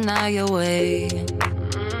this is not your way.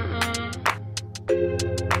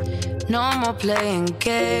 No more playing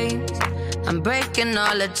games, I'm breaking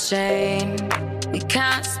all the chain. We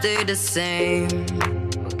can't stay the same.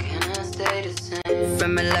 We cannot stay the same.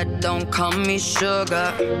 Family, don't call me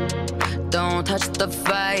sugar. Don't touch the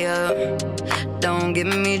fire. Don't give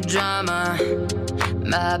me drama.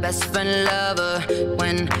 My best friend lover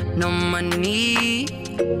when no money.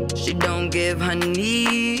 She don't give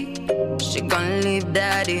honey. She gon' leave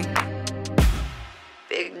daddy,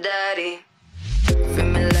 big daddy.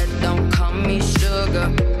 Family, don't call me sugar.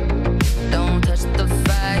 Don't touch the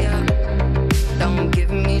fire. Don't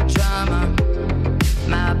give me drama.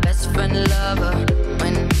 My best friend lover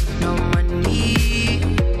when no money.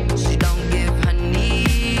 She don't give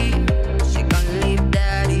honey. She gon' leave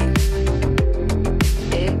daddy,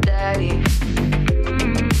 big daddy.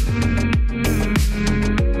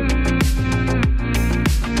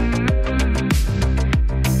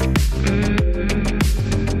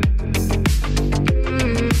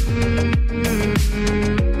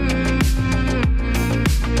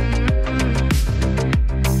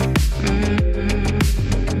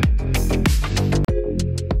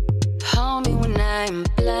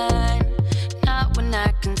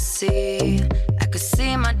 I could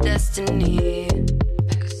see my destiny.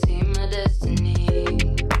 I could see my destiny.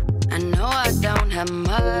 I know I don't have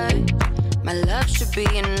much. My love should be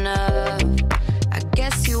enough. I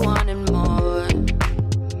guess you wanted more than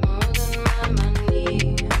my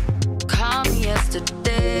money. Called me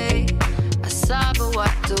yesterday. I saw but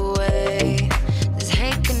walked away. This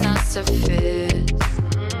hate cannot surface.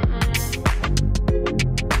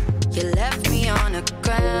 You left me on the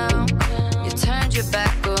ground. You turned your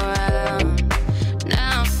back around.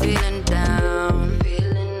 Now I'm feeling down,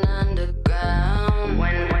 feeling underground.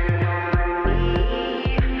 When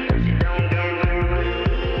she don't give me,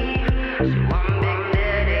 she want big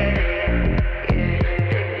daddy, yeah,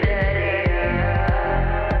 big daddy.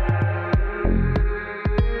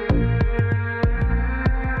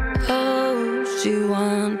 Oh, she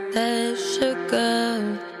want that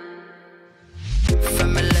sugar.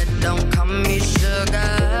 Family, don't call me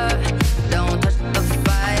sugar. Don't touch the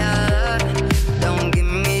fire. Don't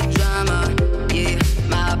give me drama. Yeah,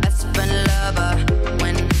 my best friend lover.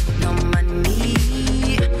 When no money,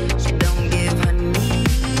 she don't give honey.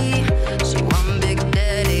 She want Big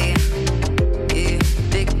Daddy. Yeah,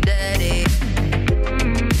 Big Daddy.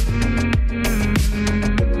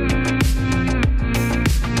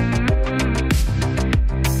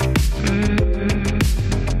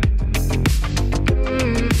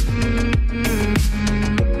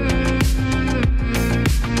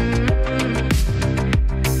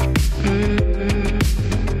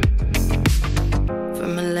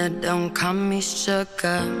 Don't call me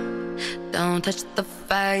sugar. Don't touch the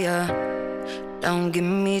fire. Don't give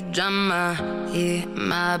me drama. Yeah,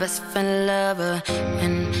 my best friend lover.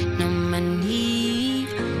 When no money,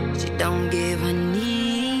 she don't give her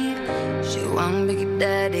need. She want Big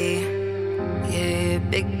Daddy. Yeah,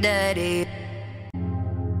 Big Daddy.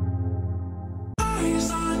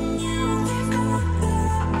 Eyes on you, they got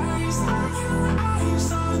their eyes on you,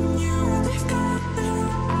 eyes on you, they got their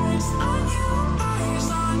eyes on you, eyes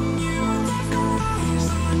on you, they got eyes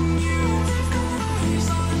on you, they got eyes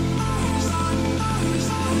on, eyes on, eyes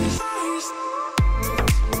on, eyes. Eyes on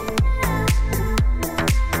you.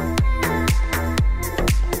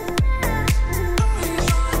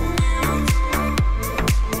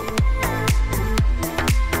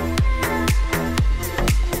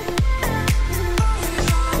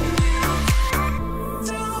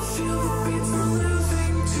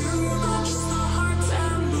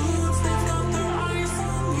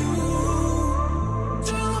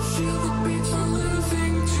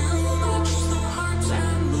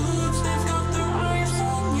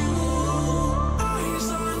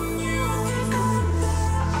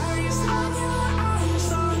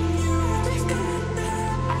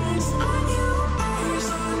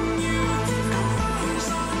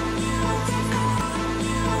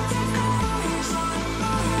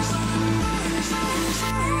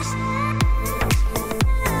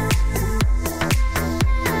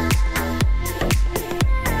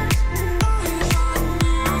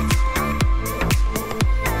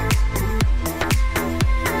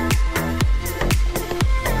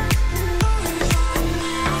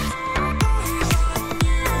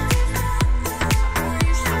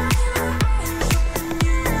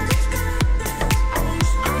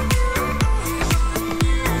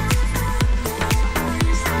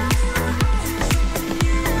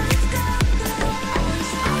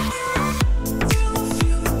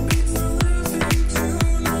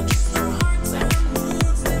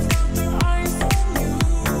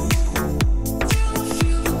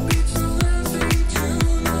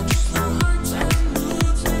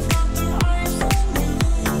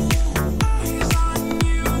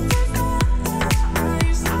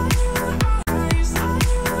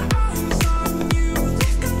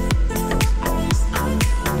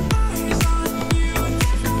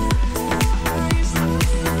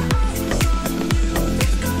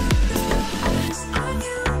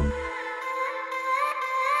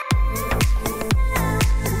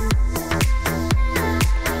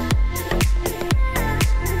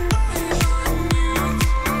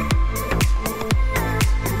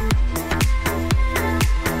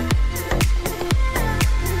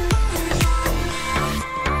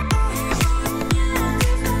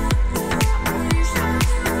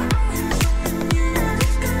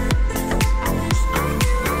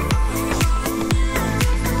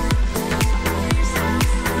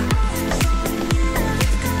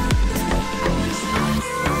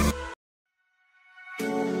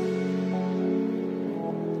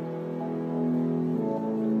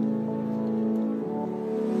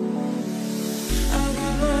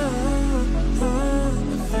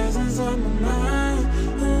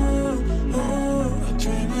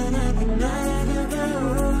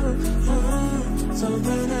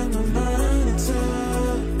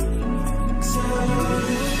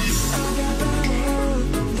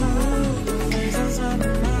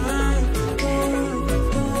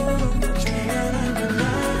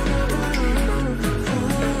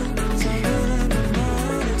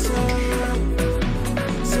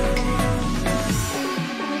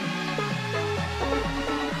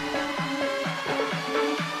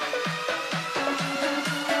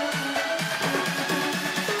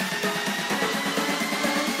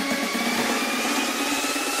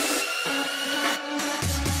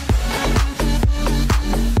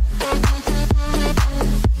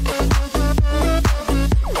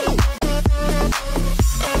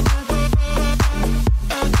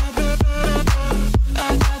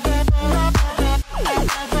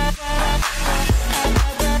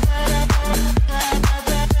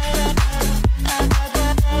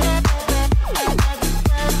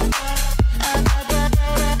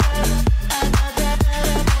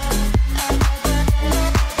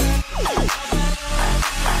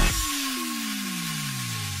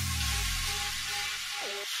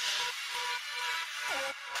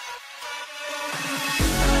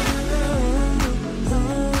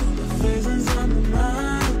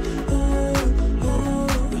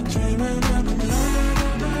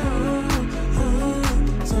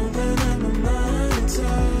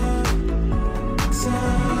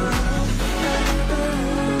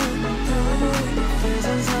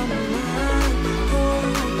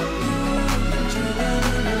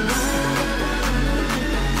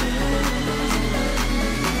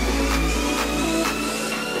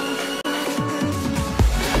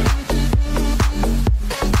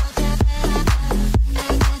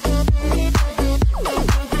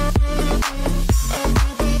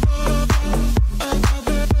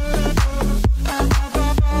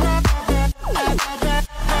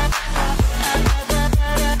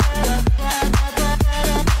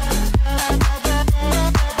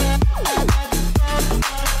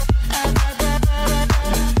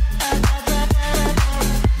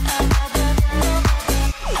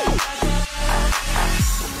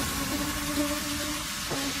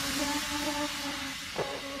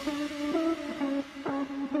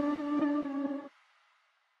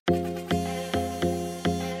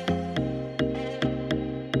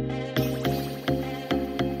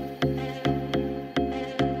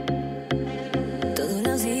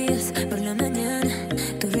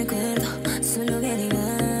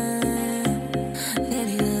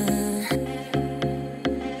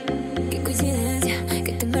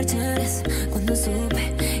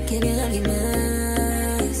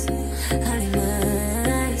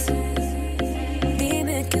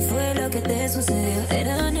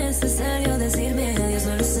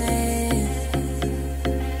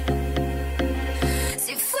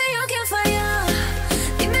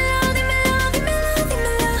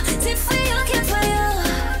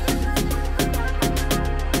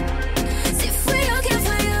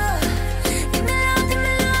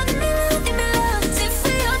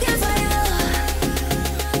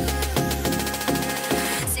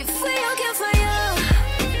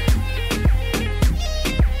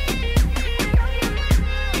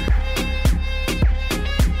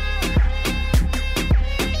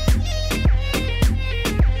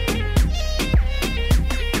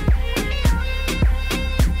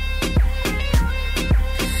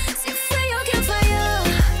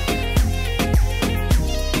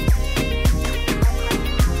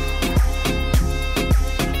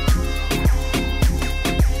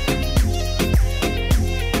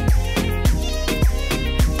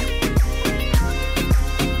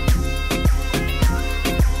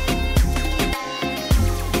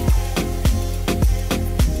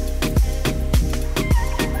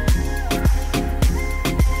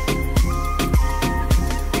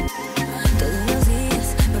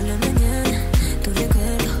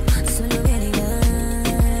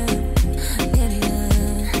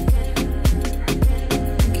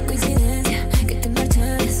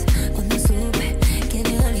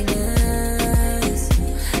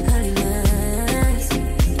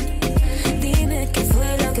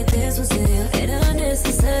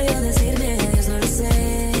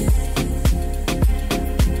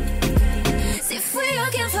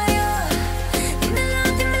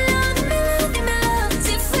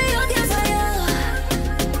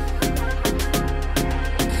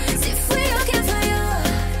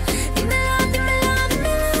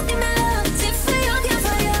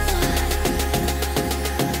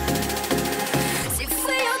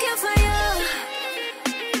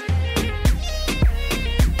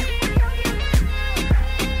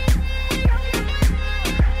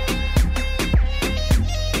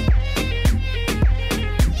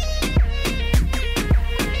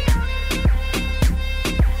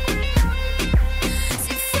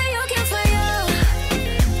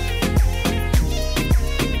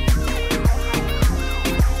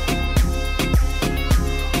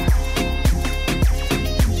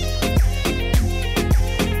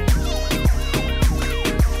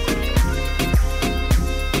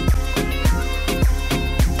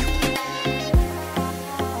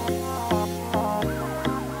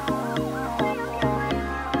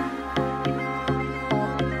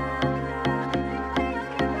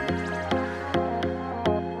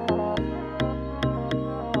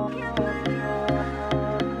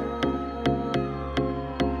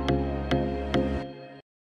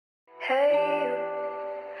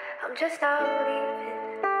 just now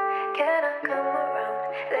leaving. Can I come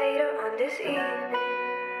around later on this evening?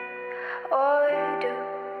 Or do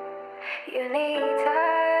you need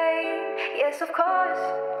time? Yes, of course,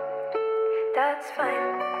 that's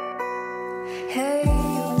fine. Hey,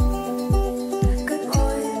 good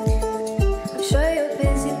morning. I'm sure you're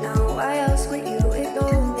busy now. Why else would you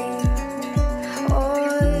ignore me? Or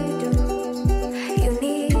do you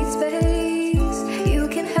need space? You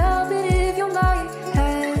can help it if your mind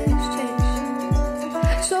has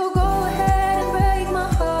changed. So go ahead and break my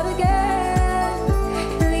heart again.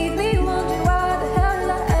 Leave me wondering why the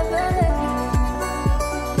hell I ever let you.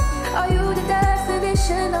 Are you the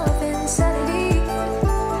definition of insanity?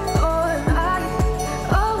 Or am I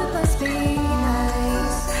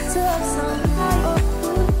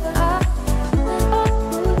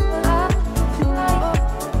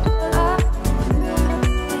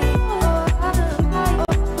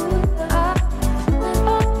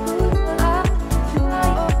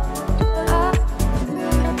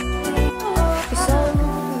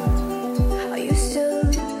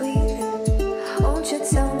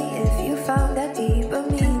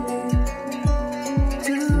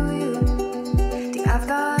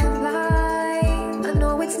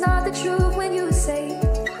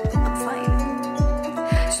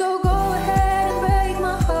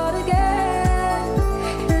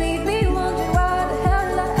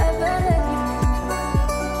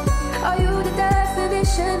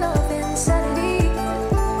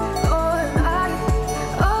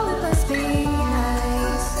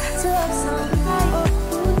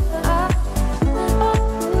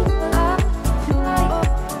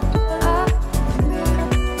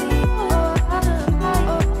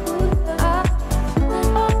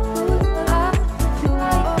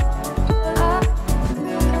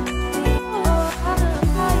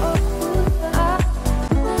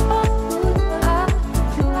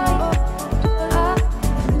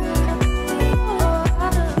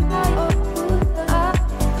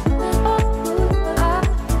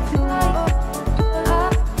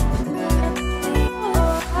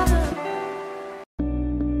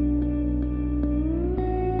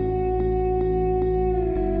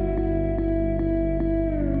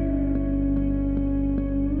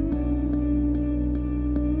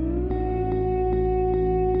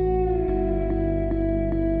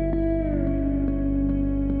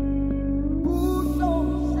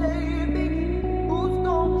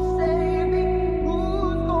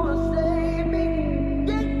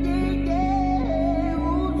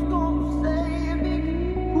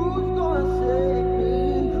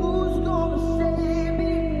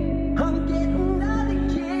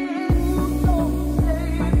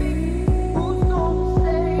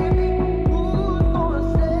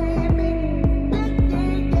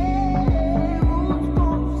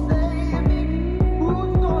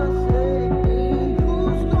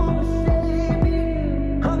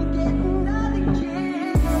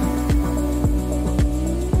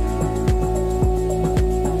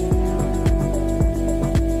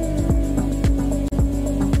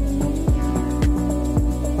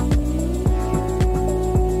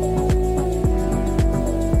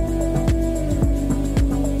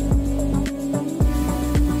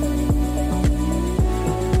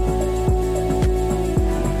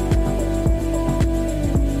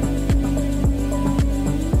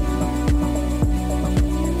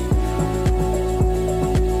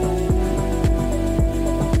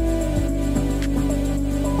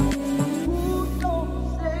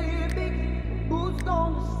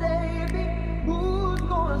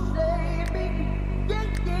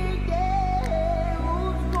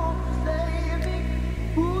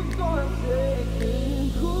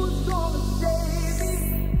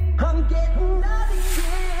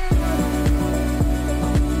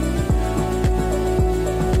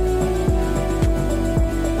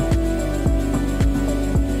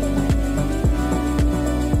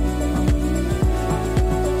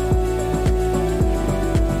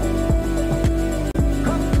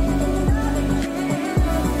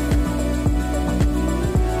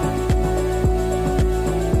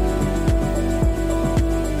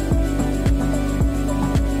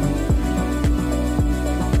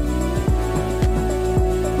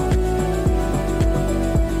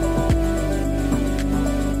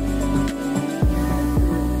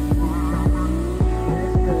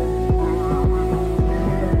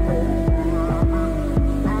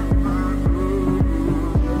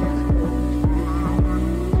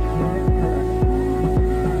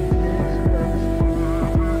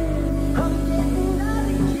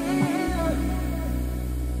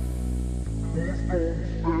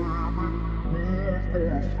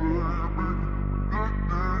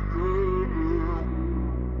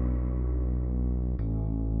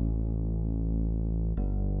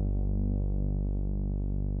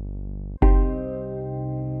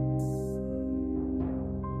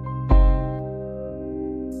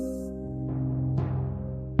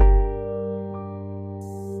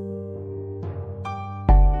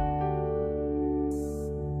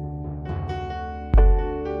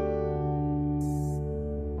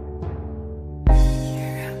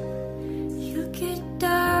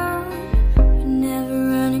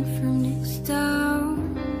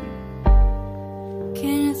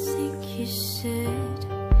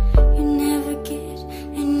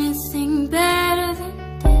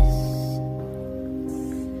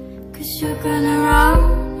you're gonna run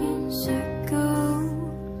in circles,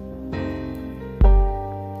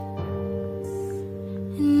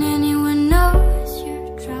 and anyone knows you're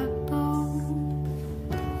trouble,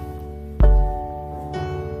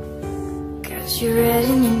 'cause you're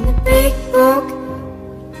written in the big book.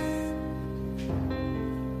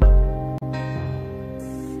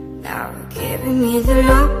 Now you're giving me the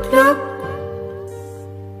look.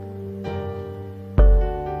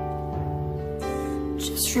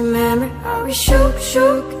 Just remember how we shook,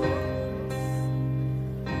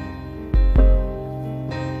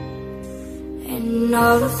 and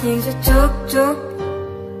all the things we took.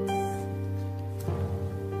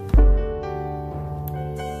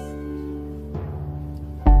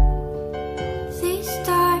 This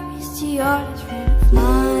time is the hardest friend of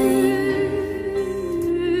mine.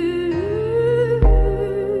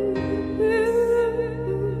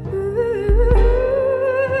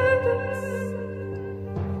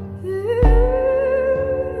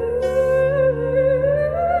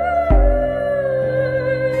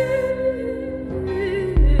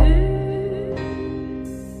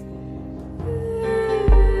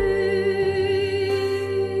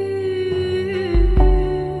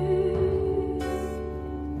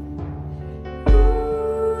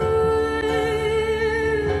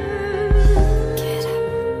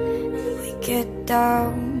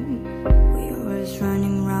 Down. We always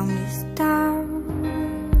running round this town,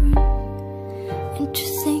 and to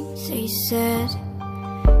things they said,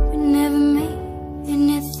 we never made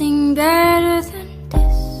anything better than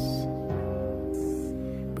this.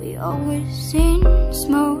 We always in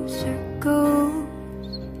small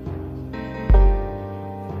circles,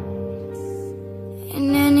 and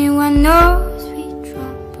anyone knows we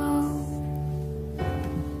trouble.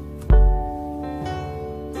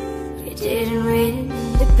 You didn't read it in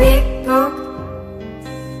the big book.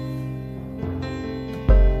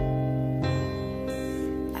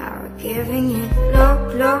 Now we're giving you the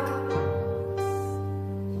look.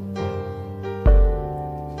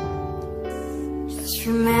 Just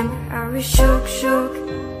remember how we shook.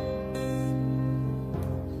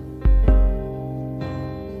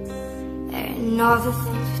 And all the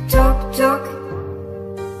things we took.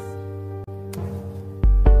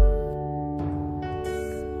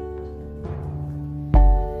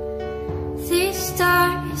 This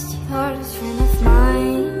time is the hardest friend of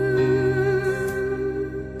mine.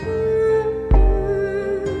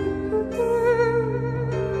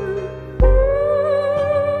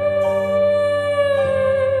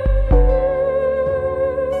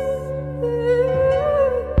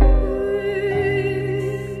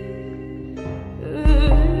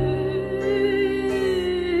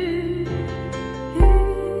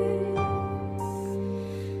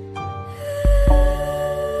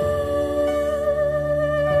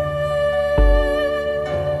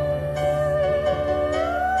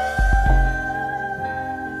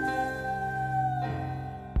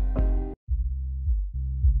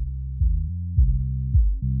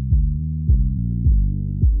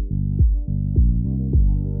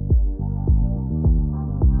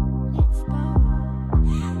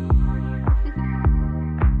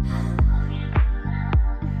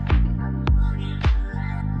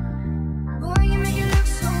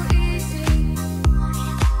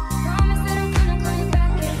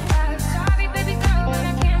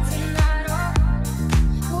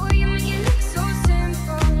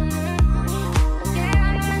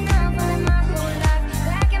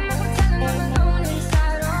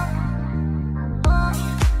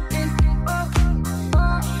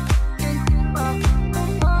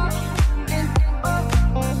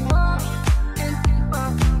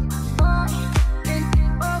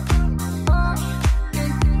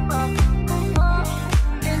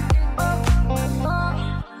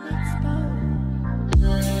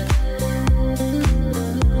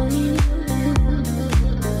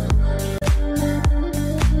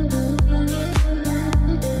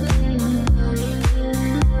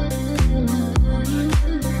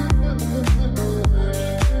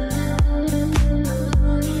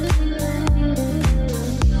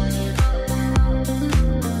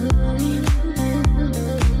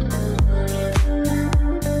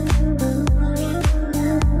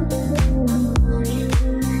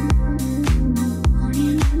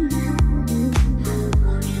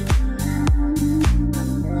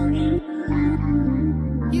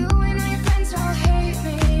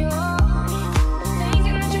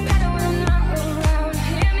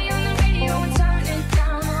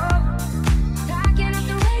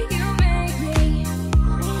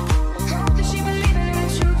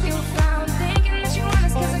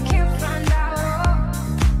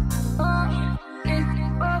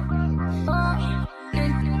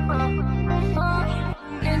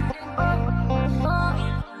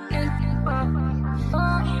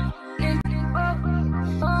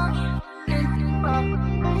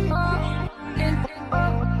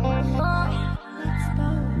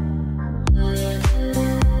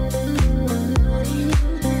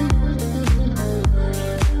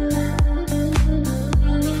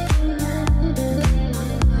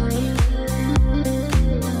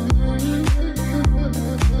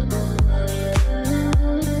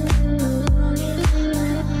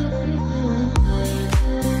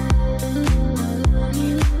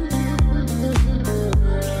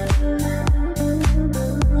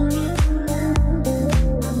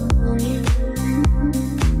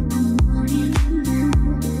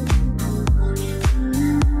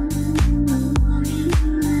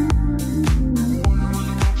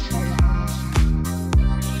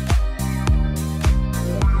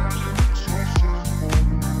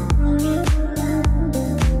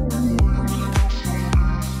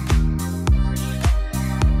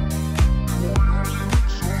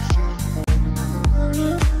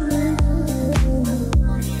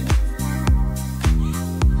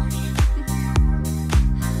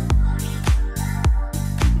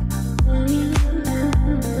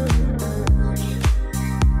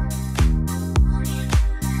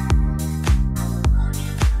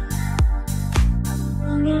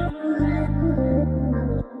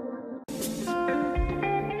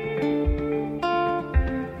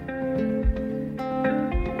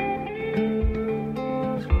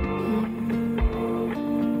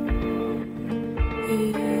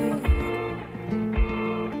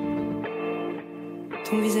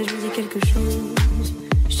 Ton visage me dit quelque chose.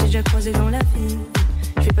 Je t'ai déjà croisé dans la vie.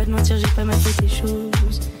 Je vais pas te mentir, j'ai pas maté tes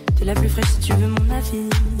choses. T'es la plus fraîche si tu veux mon avis.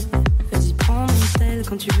 Vas-y, prends mon tel.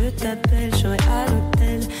 Quand tu veux, t'appelles. Je serai à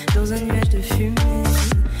l'hôtel, dans un nuage de fumée.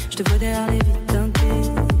 Je te vois derrière les vitres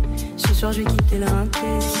teintées. Ce soir, je vais quitter le rinté.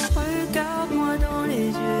 Regarde-moi dans les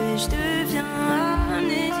yeux et je deviens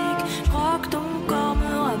amnésique. Je crois que ton corps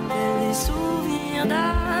me rappelle les souvenirs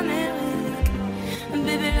d'Amérique.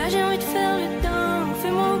 Bébé, là j'ai envie de faire le dingue,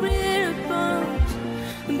 fais-moi oublier le punch.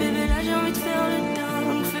 Bébé, là j'ai envie de faire le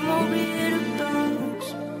dingue, fais-moi oublier le punch.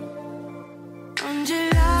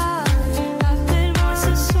 Angela, appelle-moi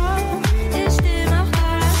ce soir et je démarre de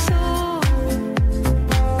l'assaut.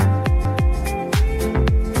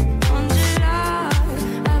 Angela,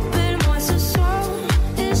 appelle-moi ce soir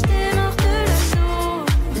et je démarre de l'assaut.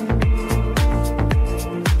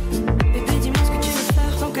 Bébé, dis-moi ce que tu veux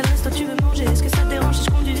faire, dans quel resto tu veux manger. Est-ce que ça te dérange si je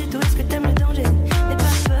conduis vite ou est-ce que t'aimes le danger? N'aie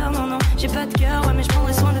pas peur, non, non, j'ai pas de cœur, ouais, mais je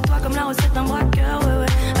prendrai soin de toi comme la recette d'un braqueur, ouais, ouais.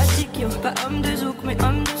 Atikio, pas homme de zouk, mais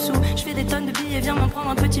homme de sous. Je fais des tonnes de billets, viens m'en prendre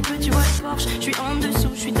un petit peu, tu vois le Porsche. Je suis en dessous,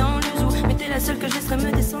 je suis dans le zoo, mais t'es la seule que je laisserai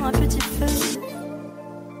me descendre à petit feu.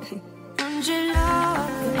 Angela,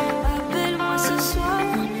 appelle-moi ce soir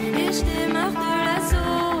et je démarre de la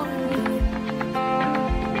zone.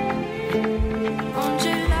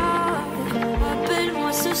 Angela,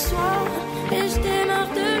 appelle-moi ce soir et je démarre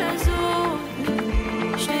de la zone.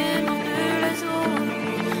 Je démarre de la zone.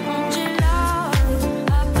 Angela,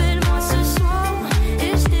 appelle-moi ce soir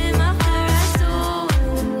et je démarre de la zone.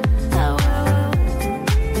 Ah ouais, ouais.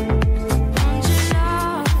 Angela,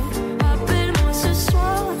 appelle-moi ce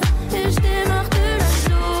soir et je démarre de la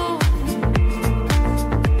zone.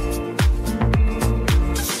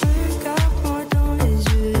 Regarde-moi dans les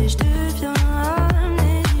yeux et je deviens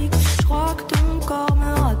amnésique. Je crois que ton corps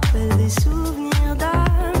me rappelle des souvenirs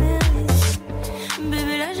d'Amérique.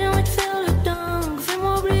 Bébé, là j'ai envie de faire le dingue,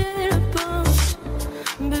 fais-moi oublier le punch.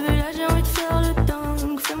 Bébé, là j'ai envie de faire le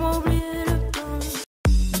dingue, fais-moi oublier le punch.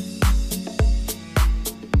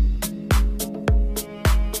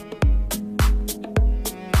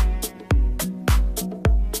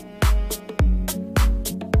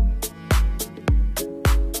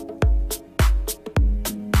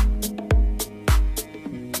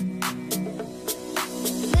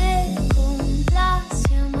 Me complace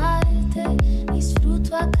amarte,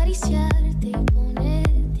 disfruto acariciarte y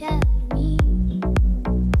ponerte a dormir.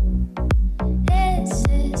 Es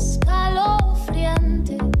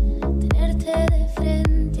escalofriante tenerte de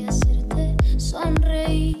frente, hacerte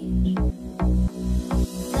sonreír.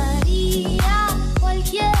 Daría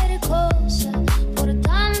cualquier cosa por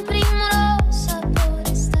tan primorosa, por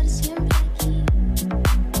estar siempre aquí.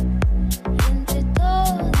 Y entre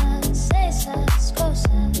todas esas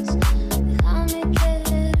cosas, déjame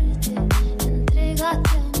quererte, entrégate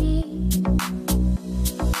a mí.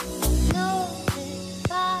 No te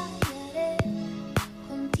fallaré,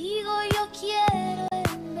 contigo yo quiero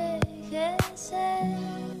envejecer.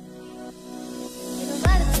 Quiero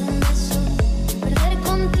darte un beso, perder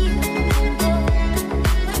contigo un tiempo,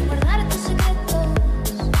 guardar tus secretos,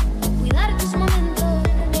 cuidar tus momentos,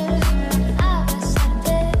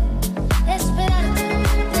 abrazarte, esperarte,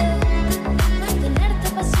 tenerte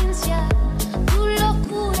paciencia. Tu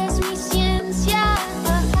locura es mi ciencia.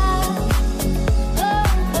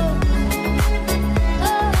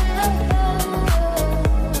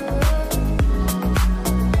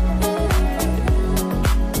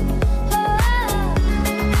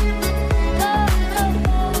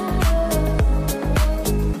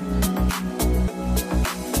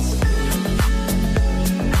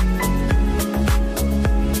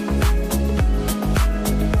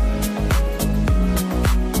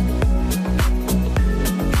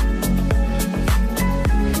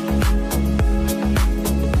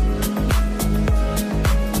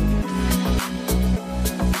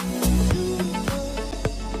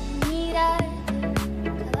 Mirarte,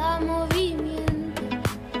 cada movimiento,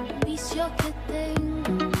 un vicio que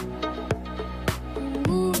tengo, un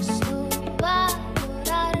gusto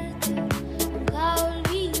valorarte, nunca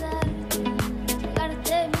olvidarte,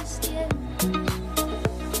 entregarte mis tiempos.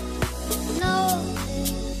 No te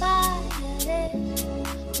fallaré,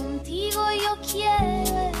 contigo yo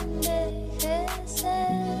quiero envejecer.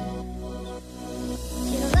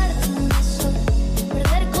 Quiero darte un beso,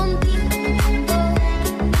 perder contigo un tiempo,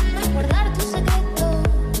 guardar tus secretos,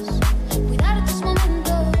 cuidar tus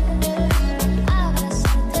momentos,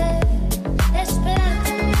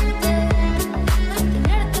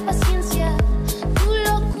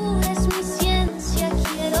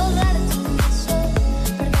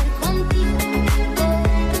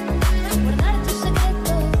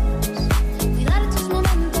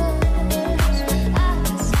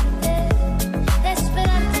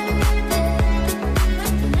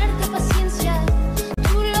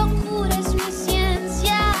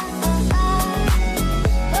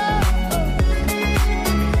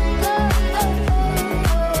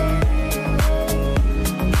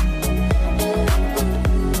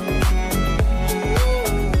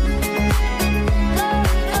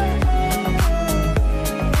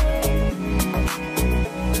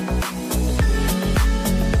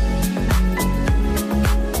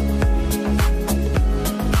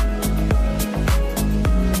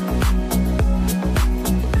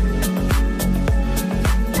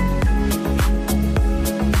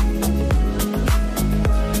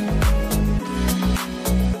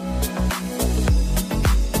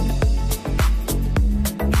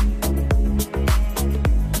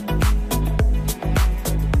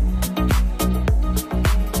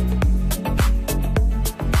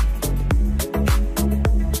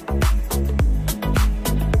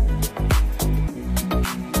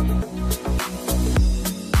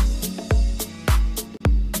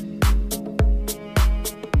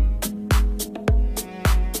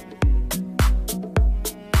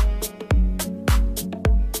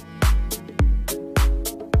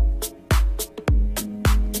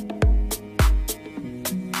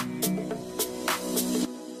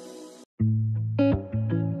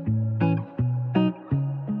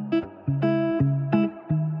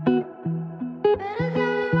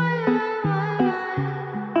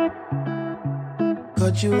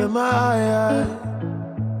 Got you in my eye,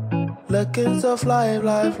 looking so fly,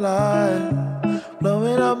 fly, fly.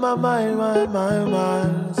 Blowing up my mind,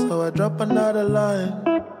 mind. So I drop another line.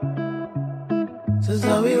 So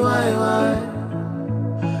tell me why?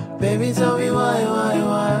 Baby, tell me why?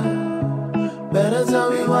 Better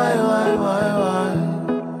tell me why?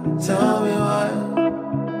 Tell me why.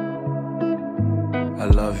 I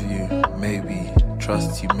love you, maybe.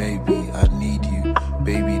 Trust you, maybe. I need you.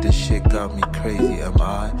 Baby, this shit got me crazy. Am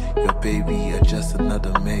I your baby or just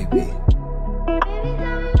another maybe?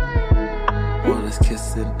 All this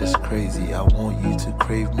kissing is crazy. I want you to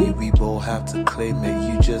crave me. We both have to claim it.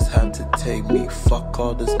 You just have to take me. Fuck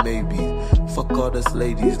all this maybe. Fuck all this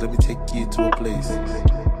ladies. Let me take you to a place.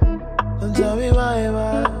 Don't tell me why?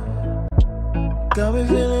 Got me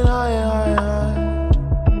feeling high.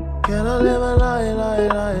 Can I live a lie?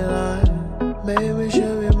 Maybe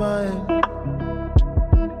she'll be mine.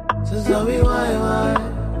 So tell me why?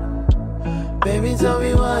 Baby, tell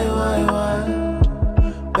me why?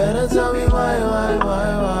 Better tell me why?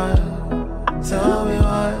 Tell me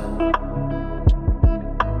why?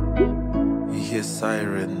 You hear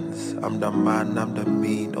sirens. I'm the man, I'm the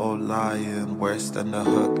mean old lion. Worse than the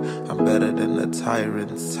hook, I'm better than the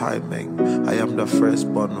tyrant's timing. I am the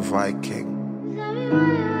firstborn Viking.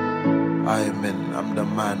 I'm the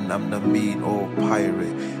man, I'm the mean old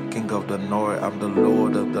pirate. King of the north, I'm the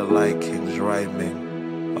lord of the light kings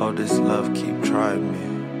rhyming. All this love keep trying me.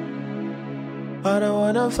 I don't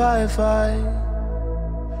wanna fight.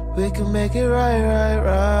 We can make it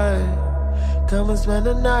right. Come and spend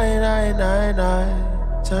the night.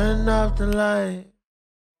 Turn off the light.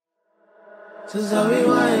 So tell me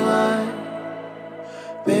why?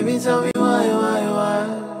 Baby, tell me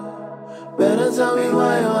why? Better tell me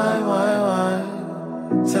why?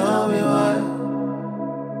 Tell me why?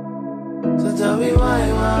 So tell me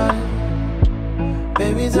why?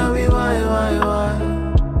 Baby, tell me why?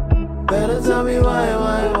 Better tell me why?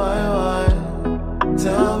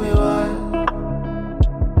 Tell me why?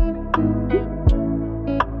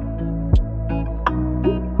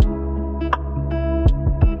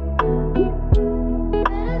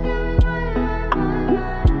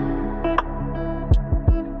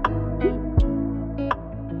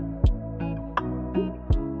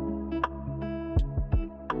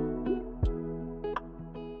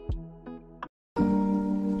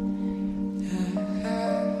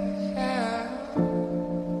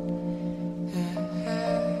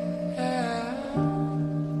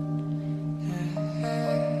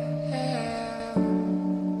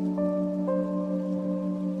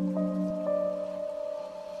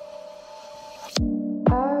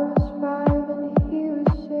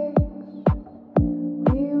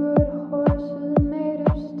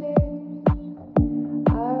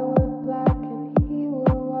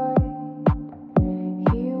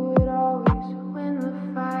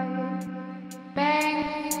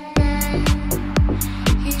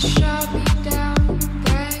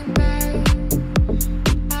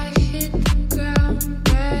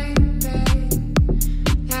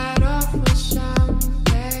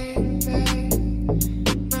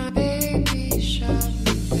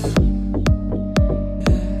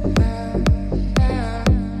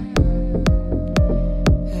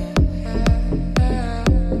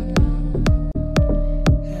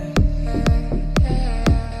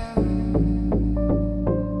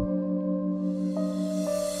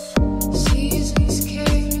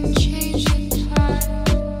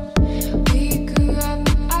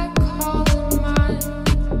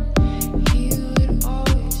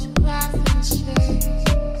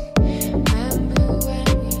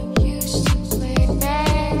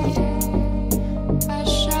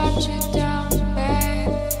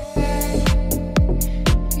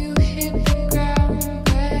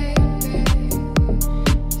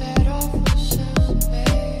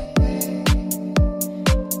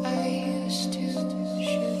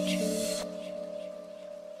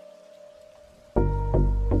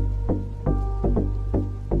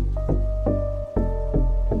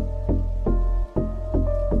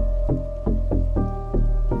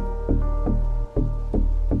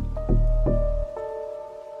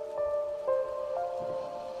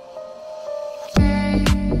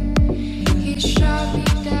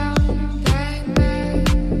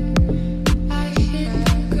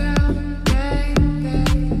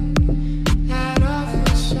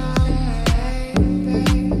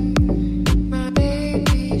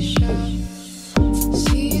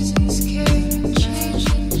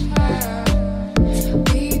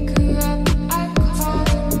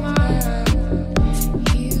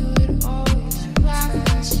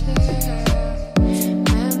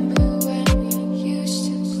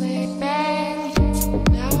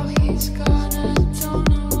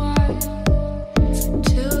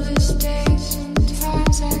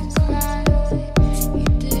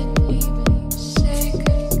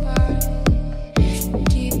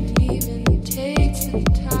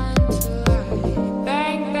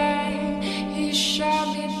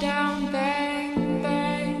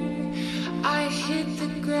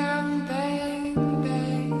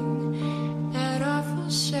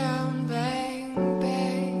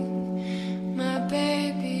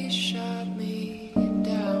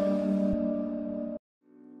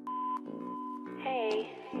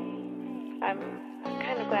 I'm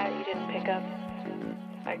kind of glad you didn't pick up.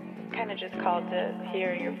 I kind of just called to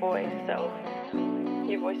hear your voice, so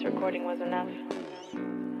your voice recording was enough.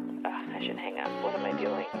 I shouldn't hang up. What am I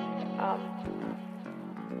doing?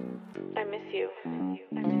 I miss you.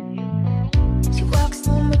 She walks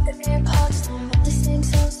home with the AirPods on, but the same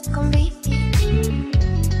sounds stuck on repeat.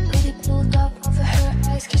 Lady pulled up over her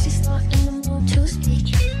eyes, cause she's not in the mood to speak.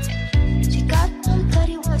 She got one, but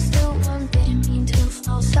he was still one, didn't mean to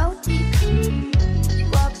fall so deep. She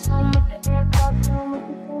walks home with the AirPods on, with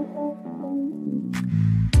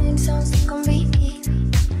the same sounds stuck on repeat.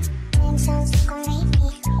 Same sounds stuck on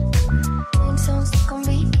repeat. Same sounds stuck on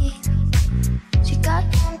repeat. She got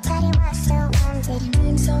one, but he was still one, didn't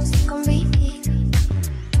mean sounds stuck on repeat.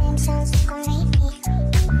 Same sounds stuck on repeat.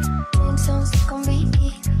 Same sounds stuck on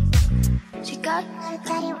repeat. She got one,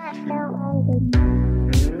 but he was still one,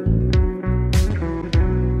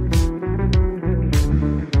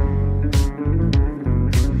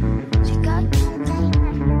 she got one, but he was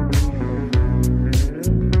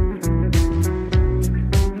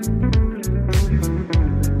still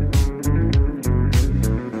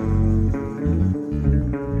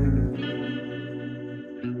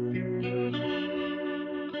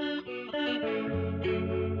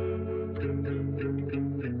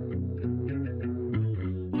one.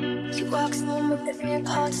 She walks home with the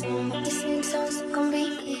AirPods on, but the same sounds stuck on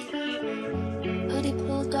repeat. Hoodie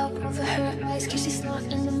pulled up over her eyes, cause she's not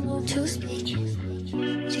in the mood to speak.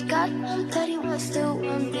 She got one, but he was still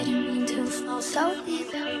one, didn't mean to fall so deep.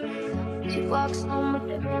 She walks home with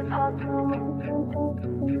the AirPods on,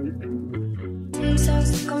 with the same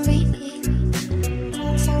sounds stuck on repeat.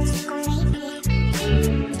 Same sounds stuck on repeat.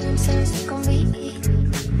 Same sounds stuck on repeat.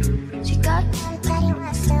 She got one, but he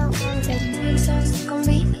was still one, didn't sounds stuck on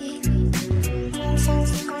repeat. Same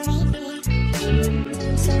sounds stuck on repeat.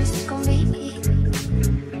 Same sounds stuck on repeat. She got one, but he was still one, didn't sounds stuck on repeat. Sounds stuck on repeat. She got one, but he was still one, sounds stuck on repeat. Sounds stuck on repeat. Sounds stuck on repeat.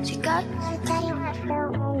 She got one, but he was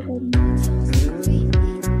still one.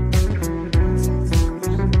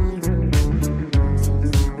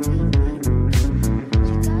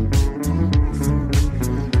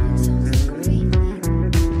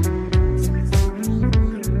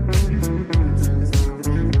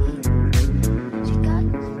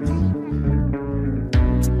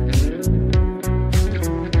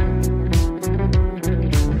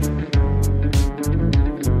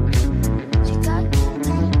 She got one,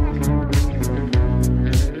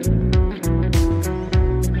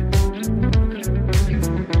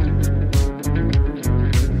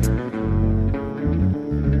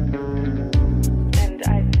 he was still And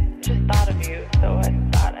I just thought of you, so I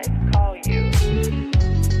thought I'd call you to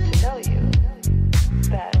tell you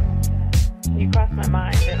that you crossed my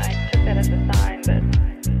mind, and I took that as a sign that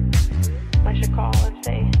I should call and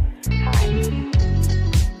say hi.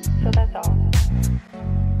 So that's all.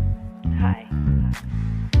 Hi.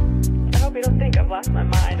 I hope you don't think I've lost my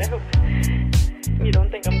mind. I hope you don't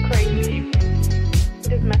think I'm crazy.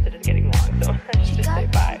 This message is getting long, so I should just say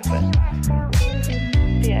bye. But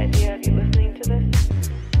the idea of you listening to this,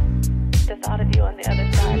 the thought of you on the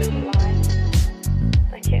other side of the line,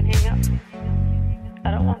 I can't hang up.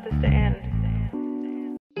 I don't want this to end.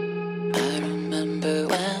 I remember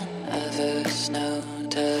when I first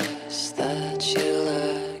noticed that you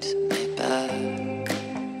looked me back.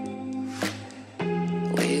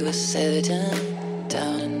 We were sitting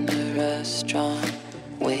down in a restaurant,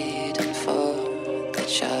 waiting for the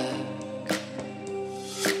check.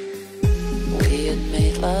 We had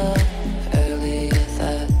made love earlier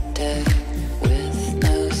that day with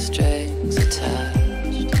no strings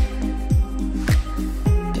attached.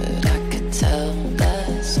 But I could tell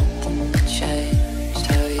that something had changed,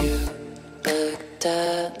 how you looked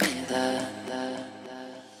at me then.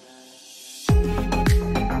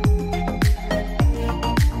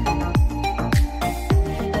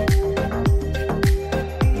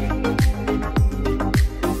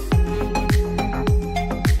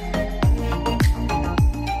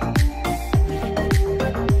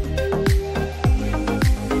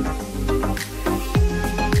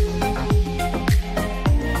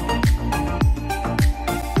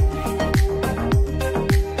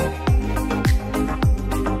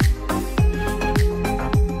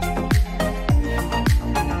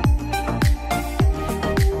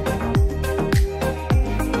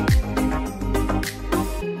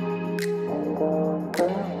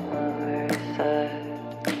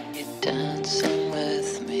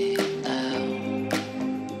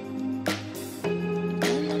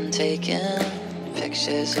 Taking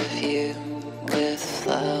pictures of you with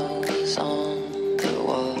flowers on the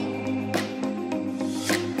wall.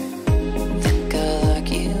 Think I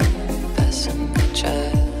like you best in the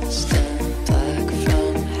dressed in black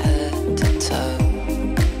from head to toe.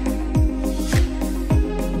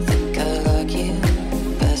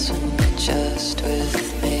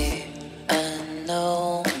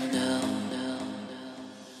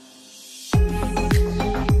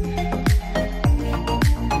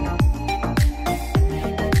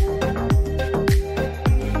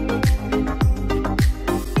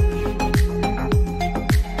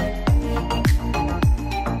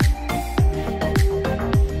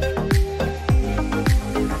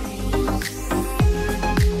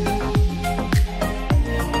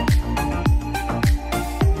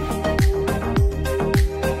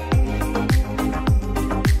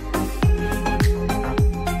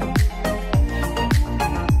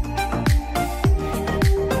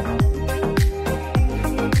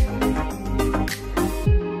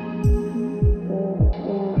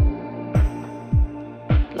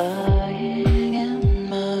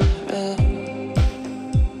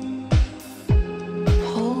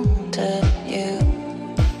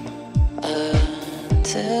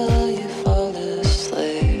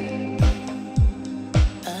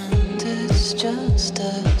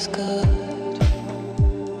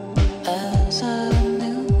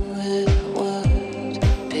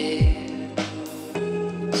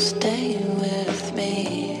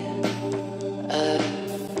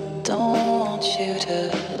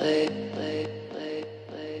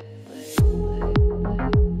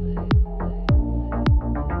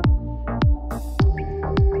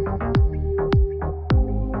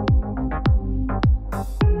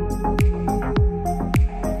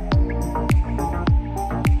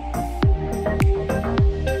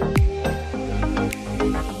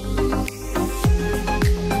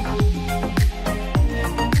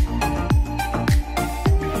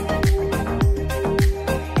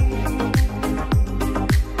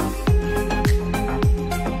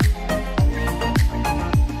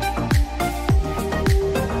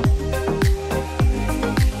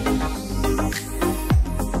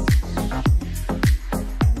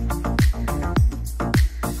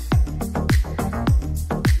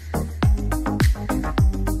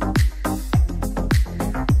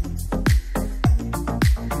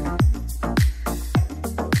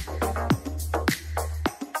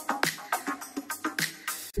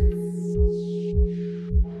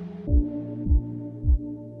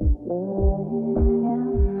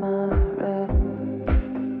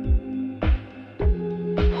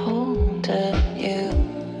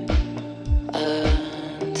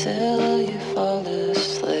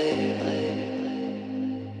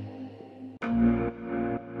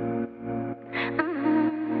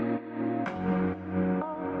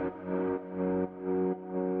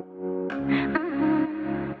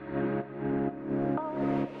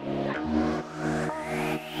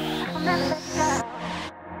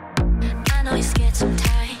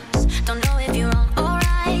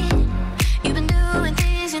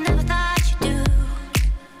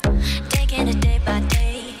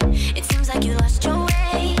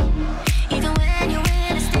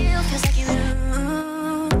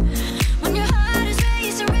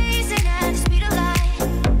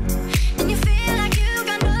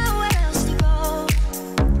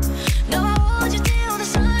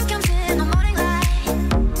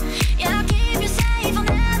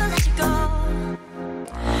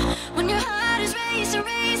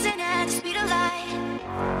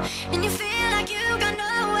 and you feel like you got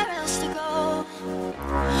nowhere else to go.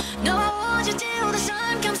 No, I want you till the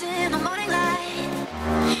sun comes in the morning light.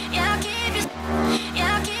 Yeah, I'll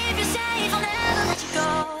keep you safe, I'll never let you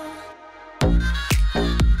go.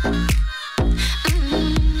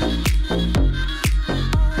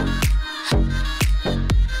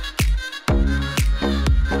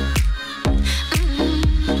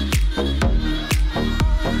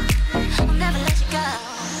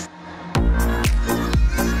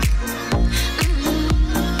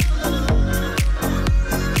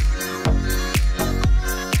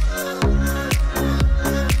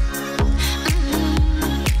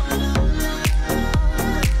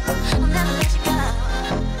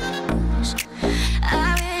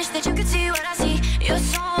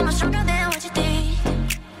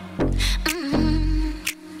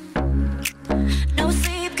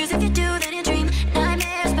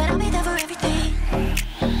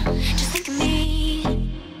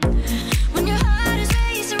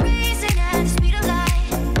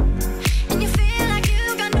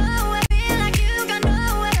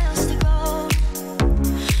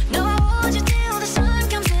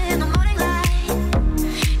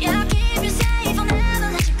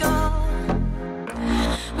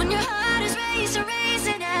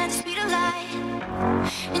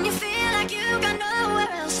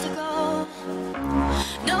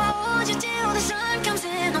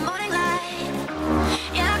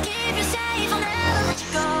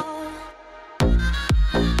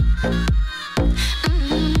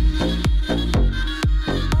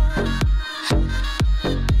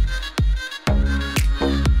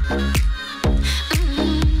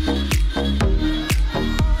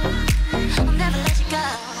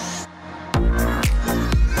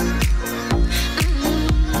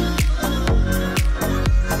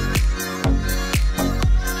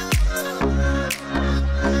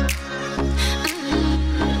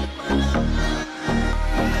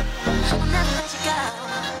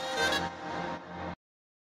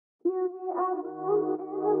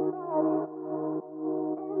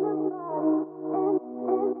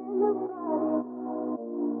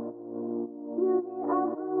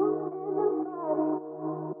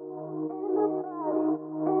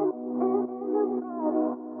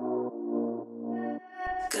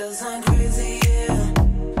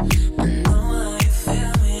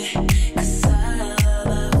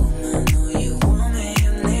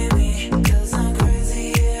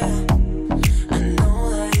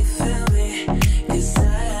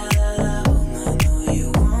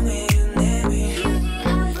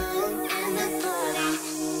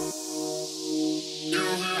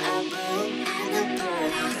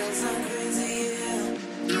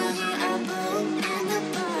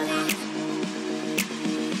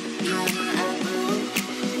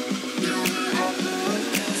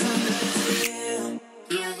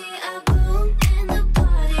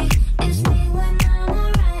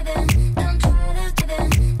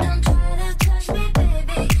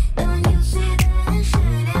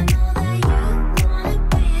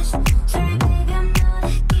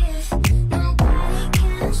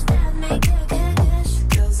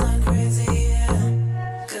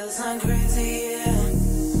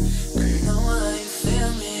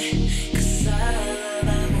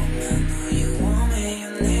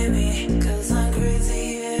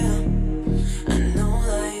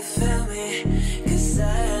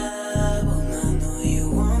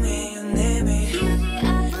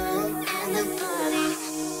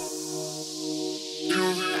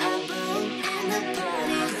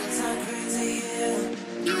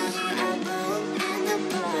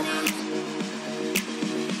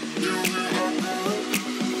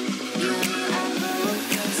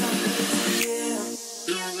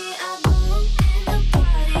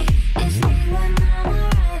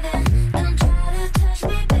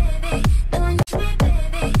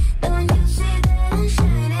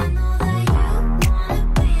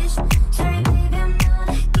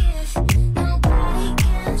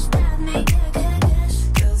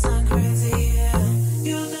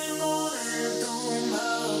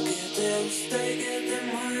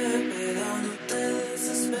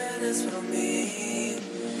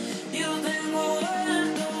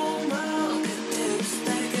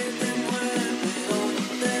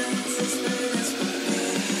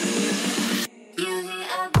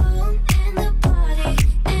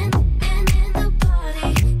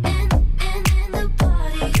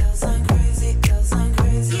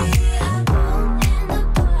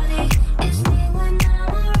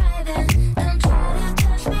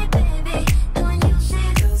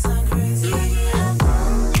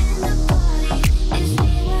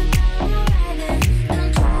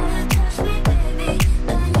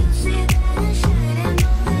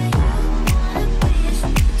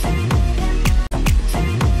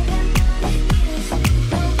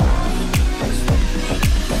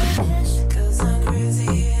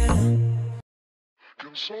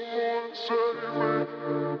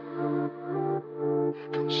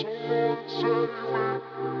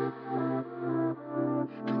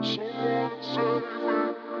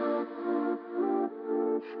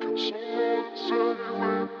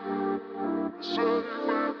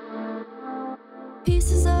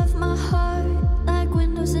 Pieces of my heart, like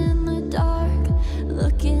windows in the dark,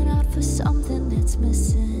 looking out for something that's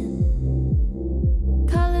missing.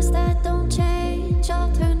 Colors that don't change,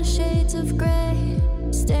 all turn to shades of gray,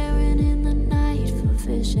 staring in the night for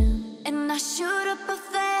vision. And I shoot up a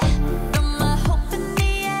flare, throw my hope in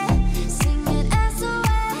the air, singing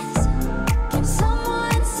SOS. Can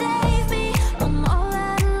someone save me? I'm all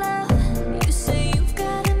out of love. You say you've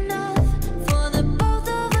got enough for the both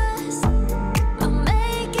of us. I'll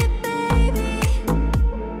make it, baby.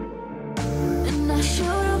 And I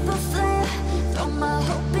shoot up a flare, throw my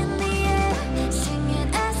hope in the air,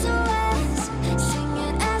 singing SOS,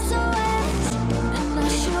 singing SOS. And I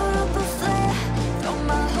shoot up a flare, throw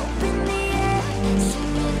my hope in the air,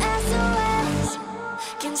 singing SOS.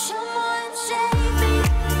 Can someone save me?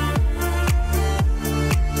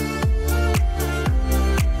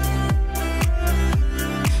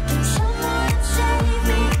 Can someone save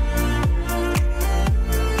me?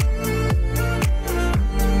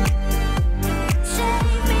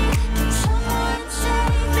 Save me. Can someone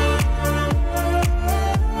save me?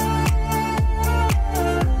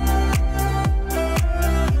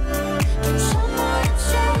 Can someone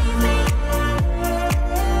save me?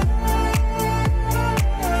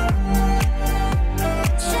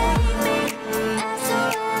 Save me,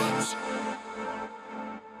 SOS.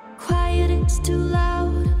 Quiet, it's too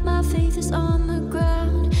loud. My faith is on the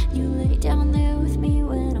ground. You lay down there with me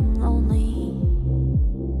when I'm lonely,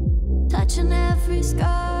 touching every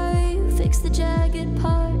scar. You fix the jagged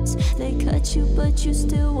parts. They cut you, but you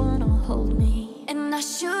still wanna hold me. And I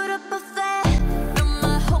shoot up a flare, throw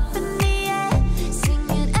my hope in the air,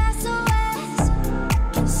 singing SOS.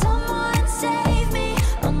 Can someone save me?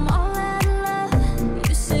 I'm all out of love.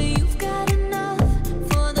 You say you've got enough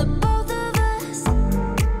for the both of us.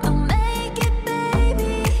 I'll make it,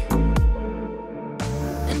 baby.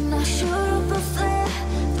 And I shoot up a flare,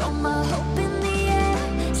 throw my hope in the air,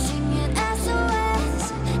 singing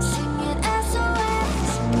SOS, singing SOS.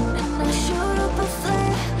 And I shoot up a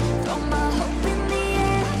flare, throw my hope in the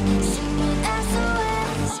air, singing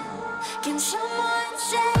SOS. Can someone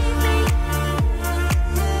save me?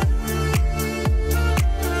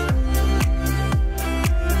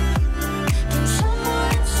 Can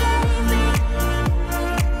someone save me?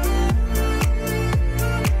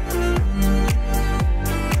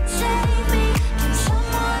 Save me. Can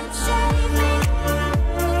someone save me?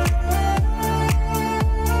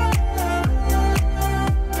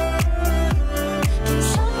 Can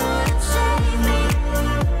someone save me?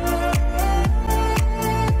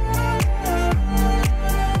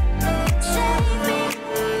 Save me,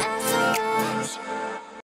 SOS.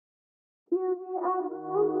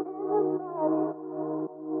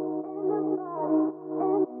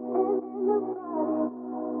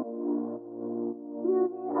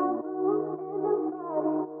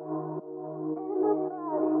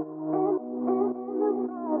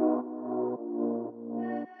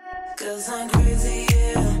 Cause I'm crazy,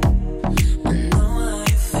 yeah. I know how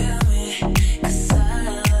you feel me. Cause I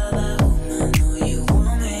know you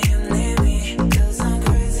want me, you need me. Cause I'm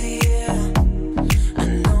crazy, yeah. I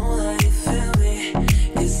know how you feel me.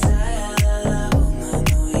 Cause I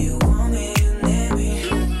know you want me, you need me.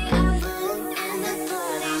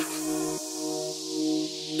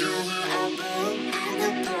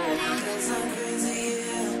 Cause I'm crazy,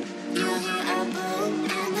 yeah.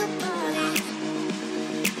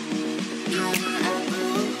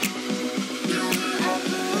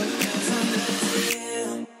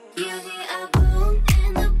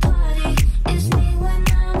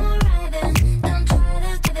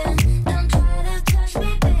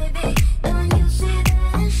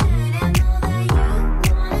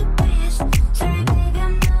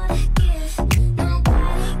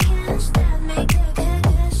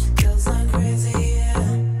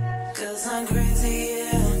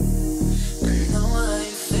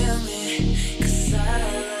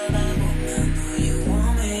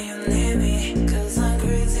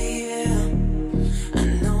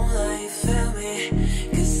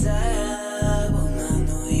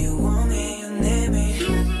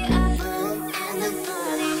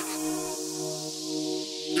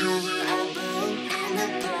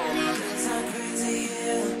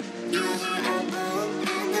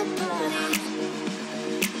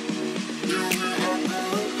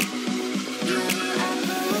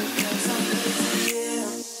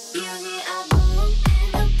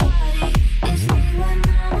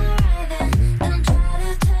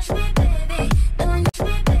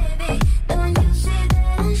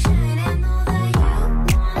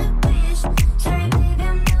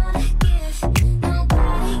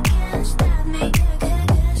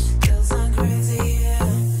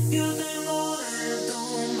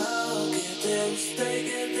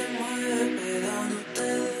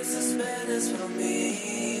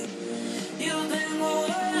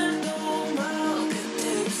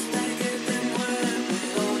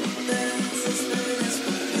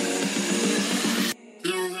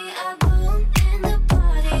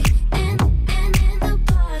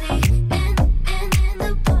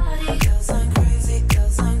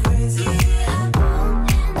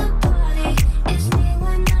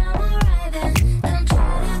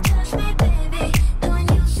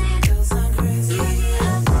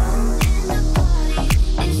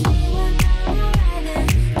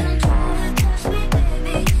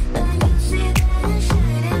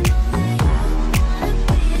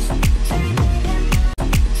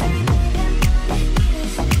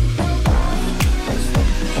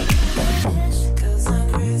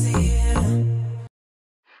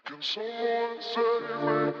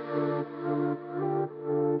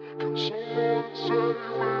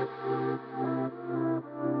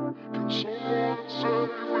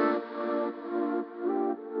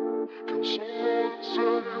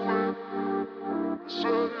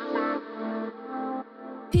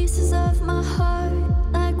 Pieces of my heart,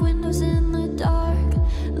 like windows in the dark,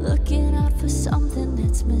 looking out for something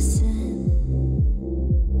that's missing.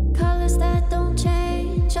 Colors that don't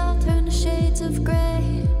change, I'll turn to shades of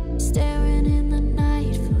gray, staring in the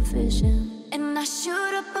night for vision. And I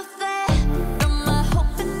shoot up a flare, throw my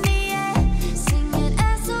hope in the air, singing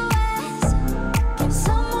SOS. Can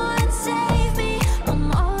someone save me?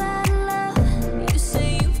 I'm all out of love. You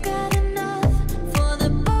say you've got enough for the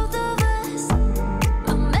both of us.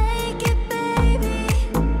 I'll make it, baby.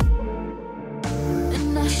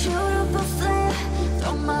 And I shoot up a flare,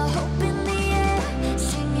 throw my hope in the air,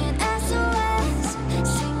 singing SOS,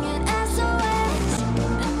 singing SOS.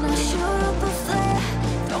 And I shoot up a flare,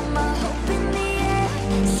 throw my hope in the air,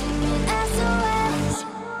 singing SOS.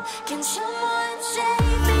 Can someone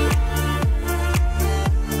save me?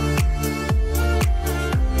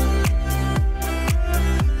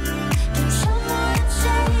 Can someone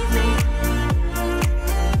save me?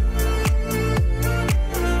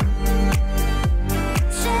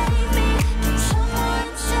 Save me. Can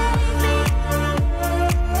someone save me?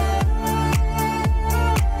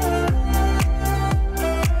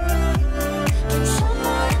 Can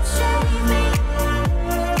someone save me?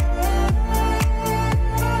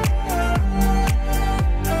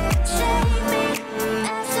 Save me,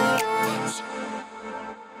 SOS.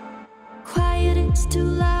 Quiet, it's too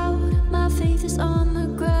loud. My faith is on the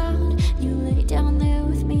ground. You lay down there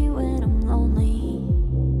with me when I'm lonely.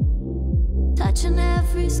 Touching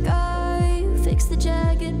every scar, you fix the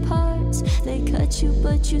jagged parts. They cut you,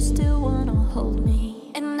 but you still wanna hold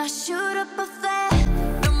me. And I shoot up a flare,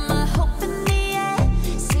 throw my hope in the air,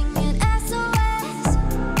 singing SOS.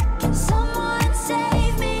 Can someone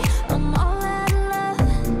save me? I'm all out of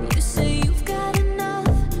love. You say you've got enough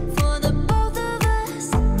for the both of us.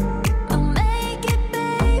 I'll make it,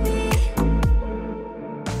 baby.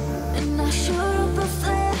 And I shoot up a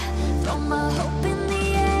flare, throw my hope in the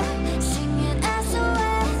air, singing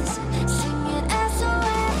SOS, singing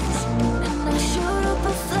SOS. And I shoot up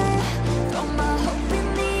a flare, throw my hope in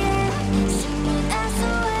the air, singing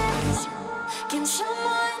SOS. Can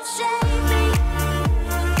someone save me?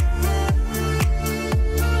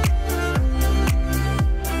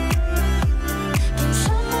 Can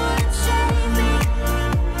someone save me?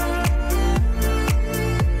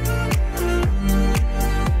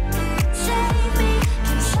 Save me.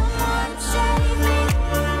 Can someone save me?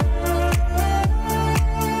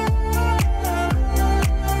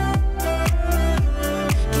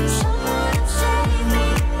 Can someone save me?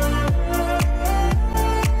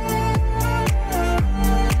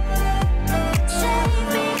 Save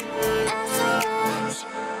me, SOS.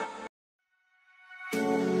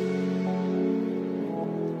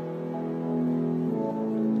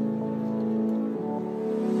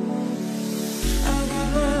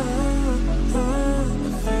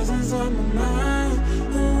 Thousands on my mind.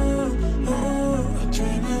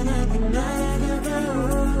 Dreaming every night.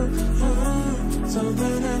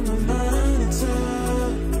 Something in my mind. It's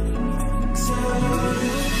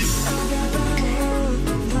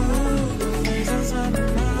thousands on my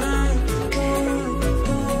mind.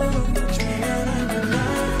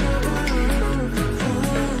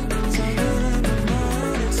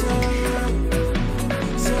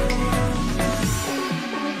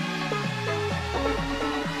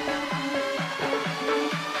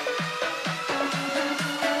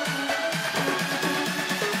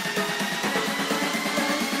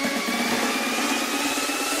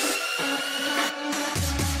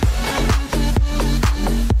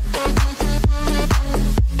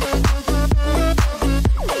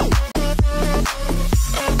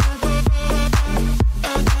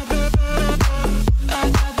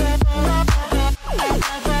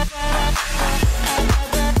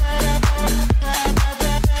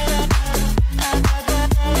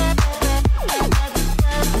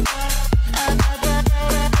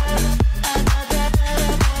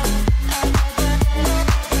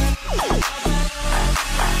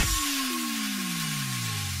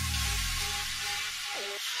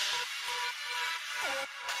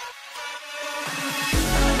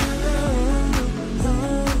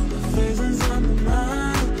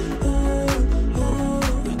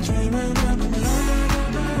 Dreaming every night.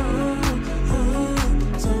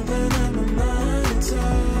 Something in my mind. It's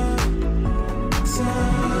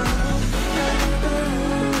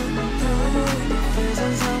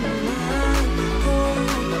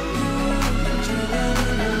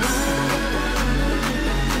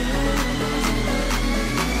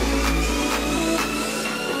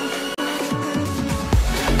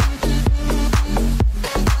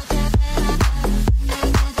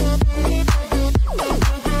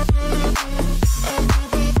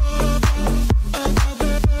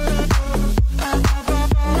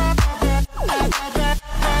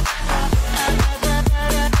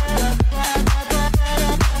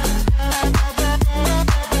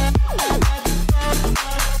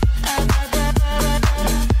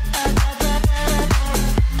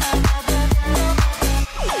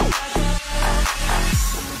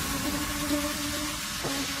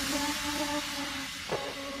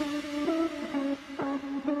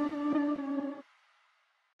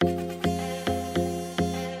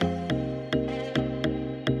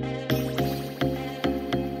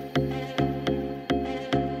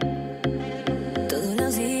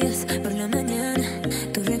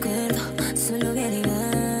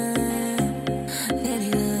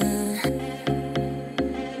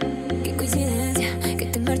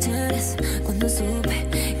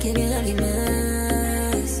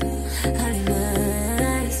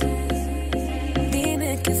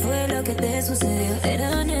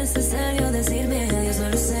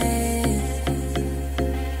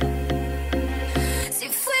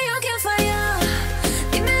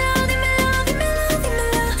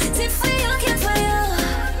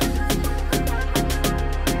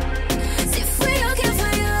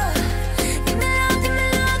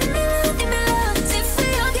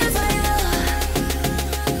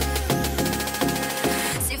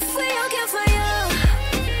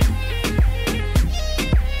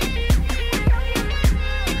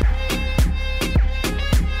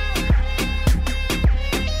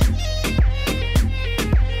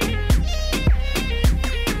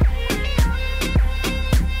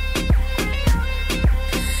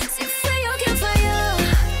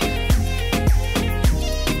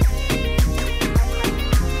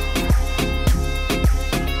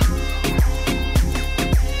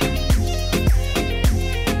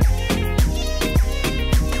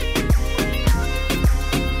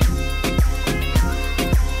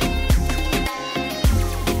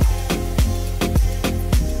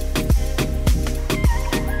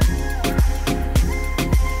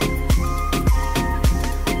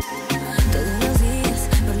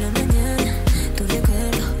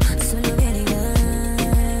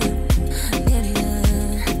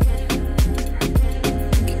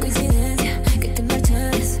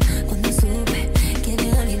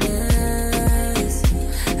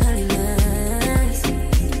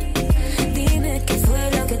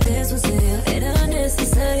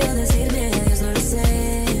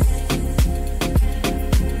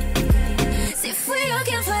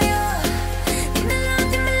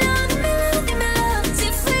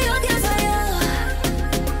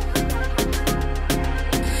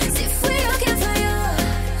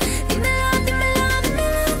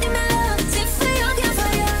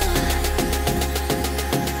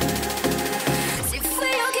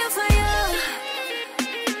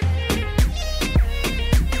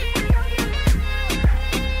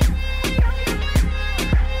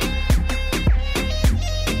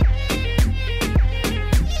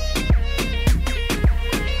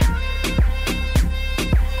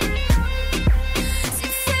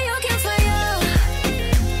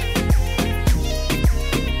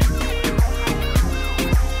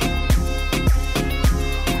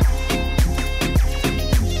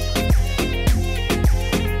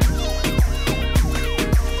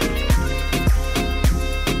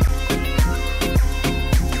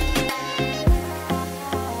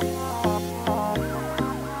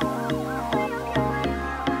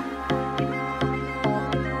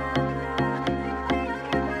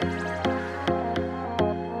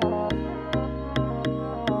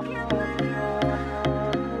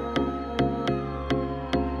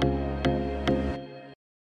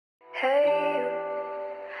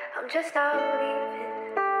just now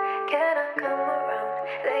leaving. Can I come around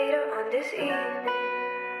later on this evening?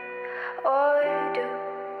 Or do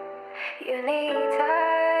you need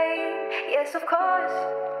time? Yes, of course,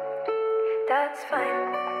 that's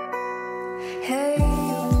fine. Hey,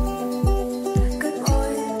 good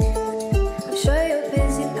morning. I'm sure you're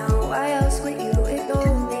busy now. Why else would you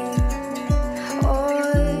ignore me? Or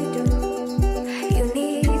do you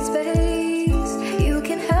need space? You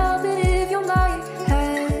can help it if your mind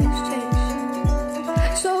has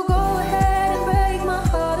changed. So go ahead and break my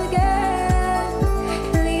heart again.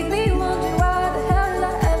 Leave me wondering why the hell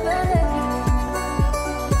I ever let you.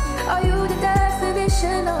 Are you the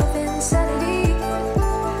definition of insanity?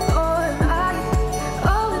 Or am I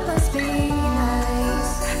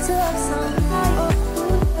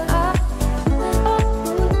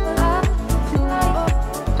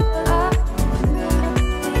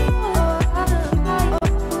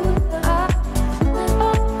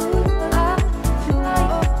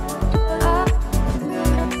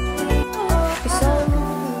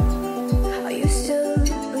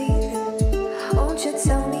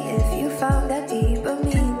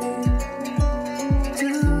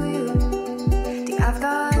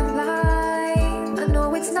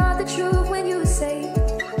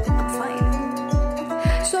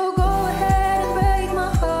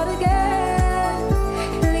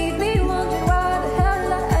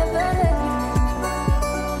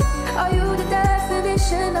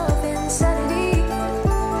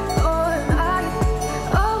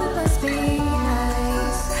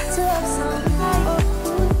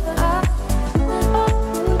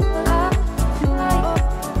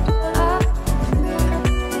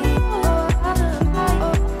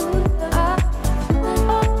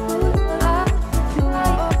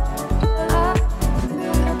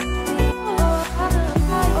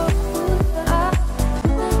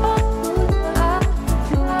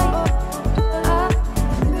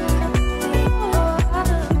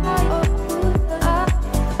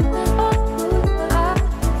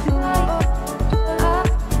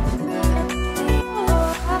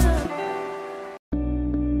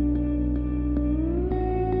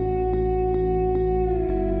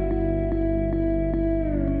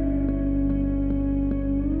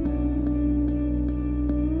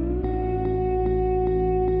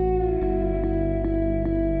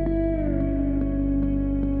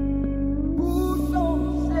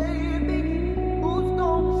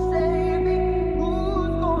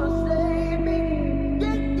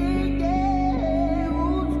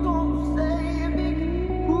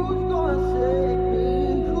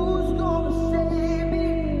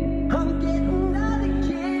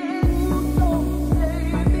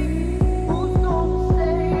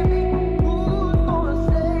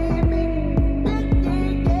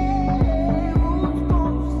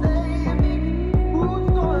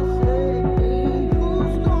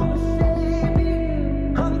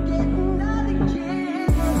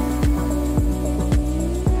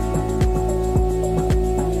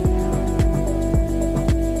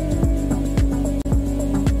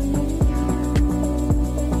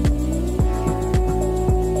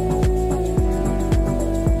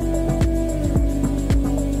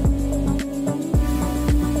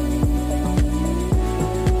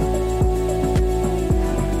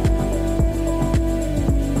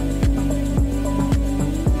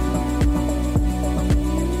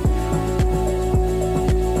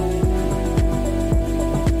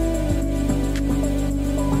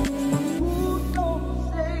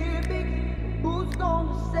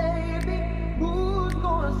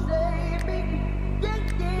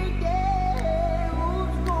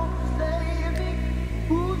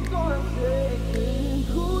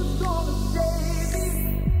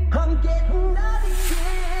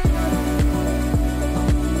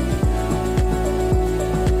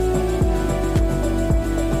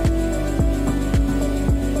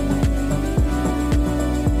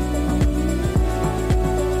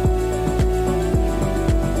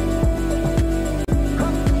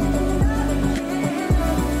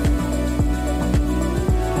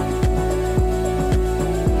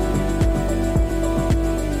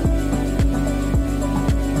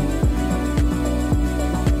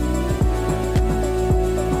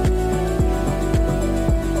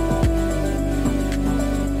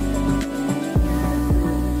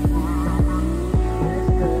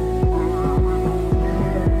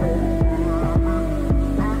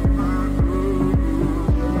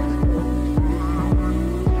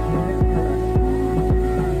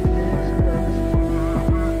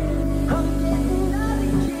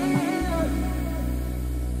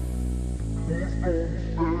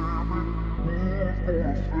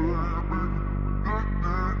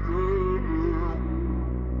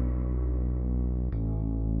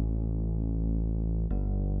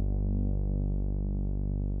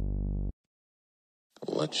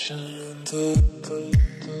Watching the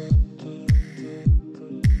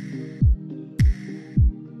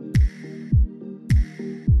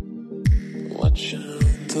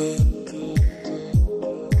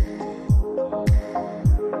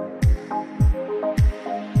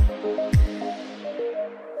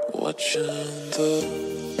watching the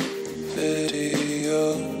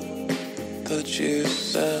video that you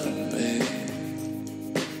sent me,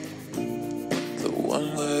 the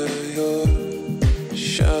one where you're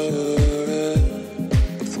showering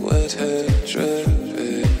with wet hair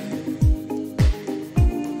dripping.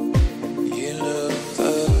 You know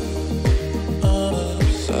that I'm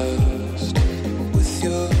obsessed with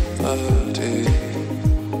your body,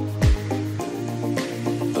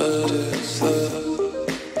 but it's the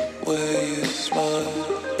way you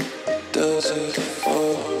smile does it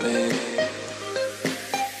for me.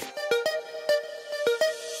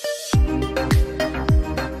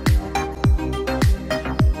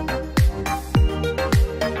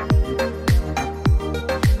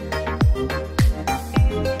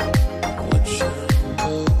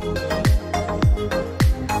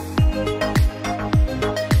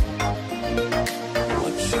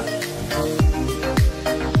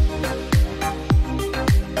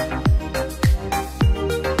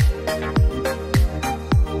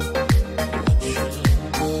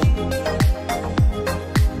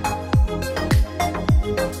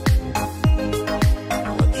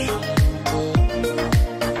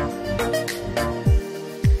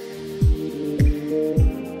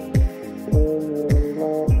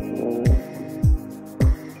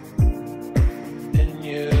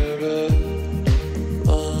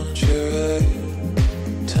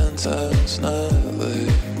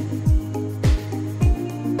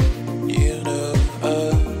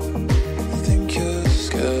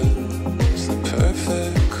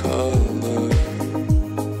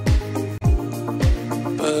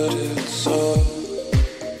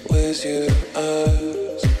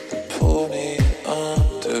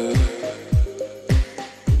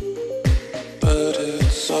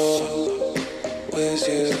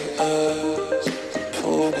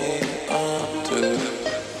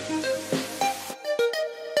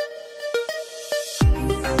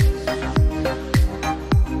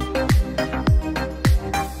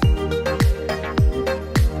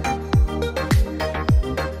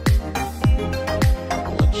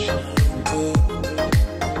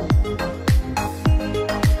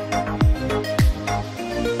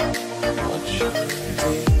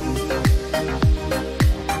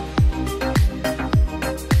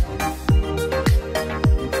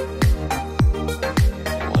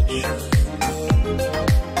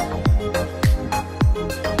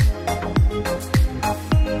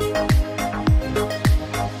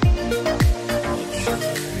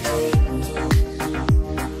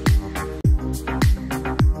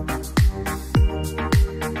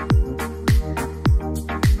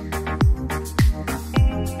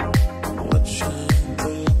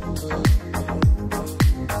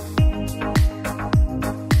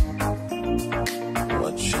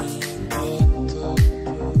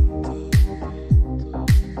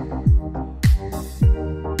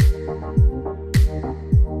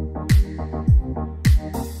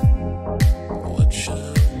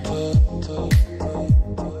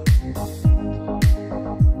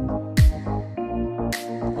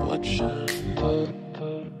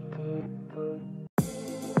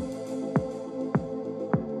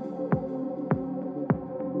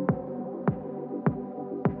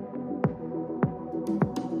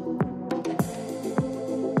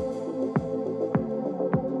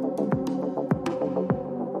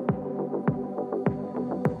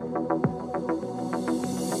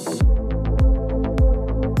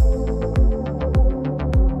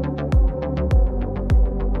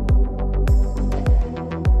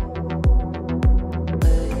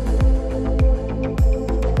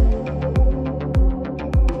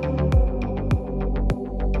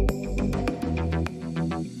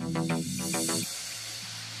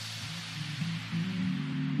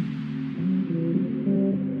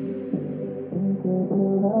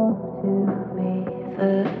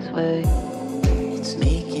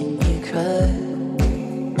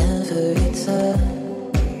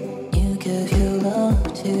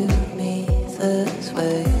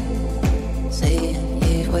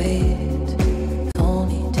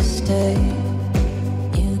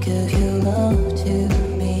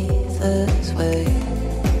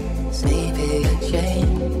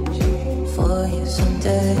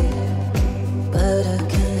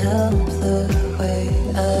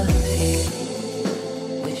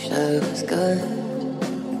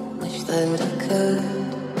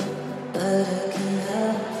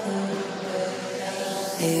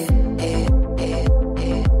 Hey.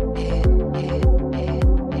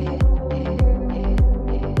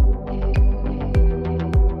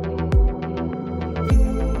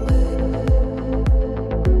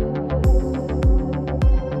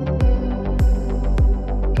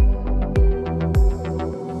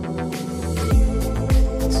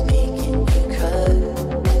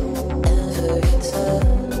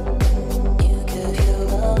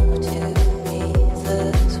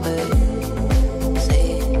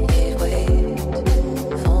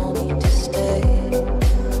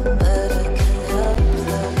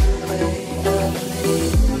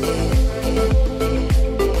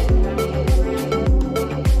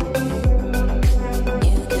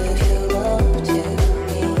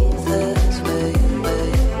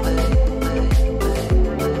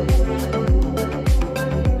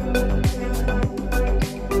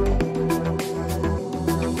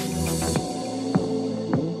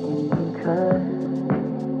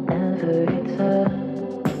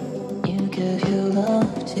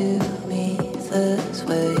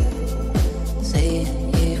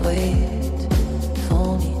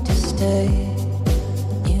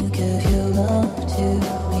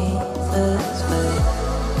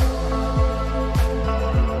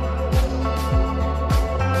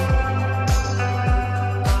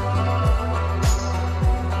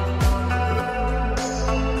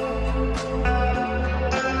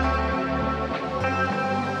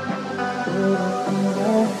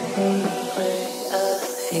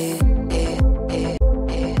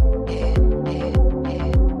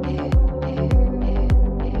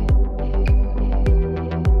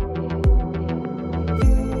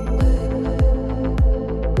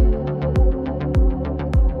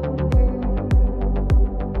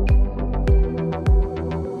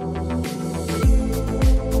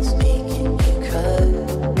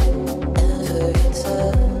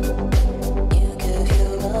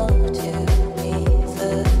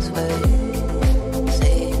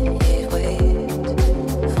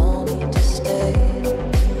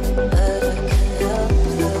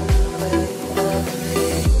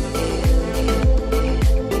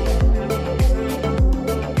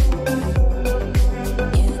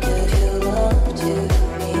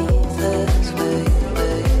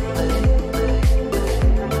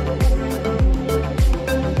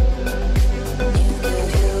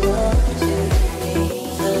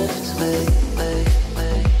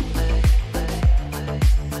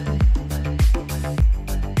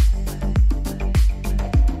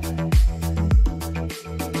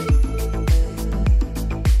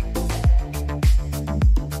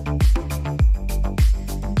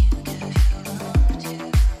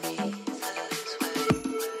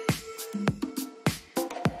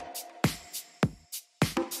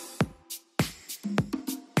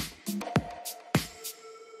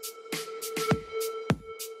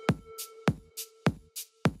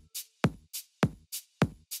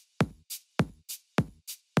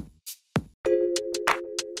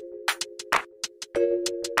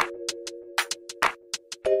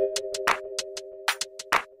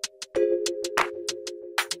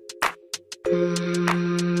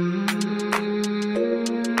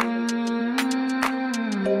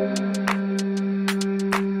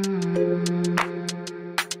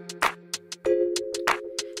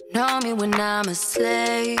 Know me when I'm a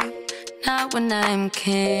slave, not when I'm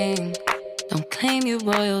king. Don't claim your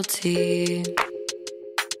royalty.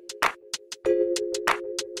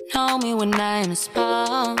 Know me when I'm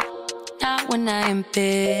small, not when I'm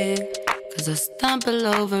big. Cause I stumble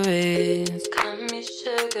over it. Call me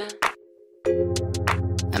sugar.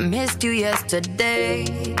 I missed you yesterday,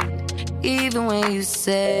 even when you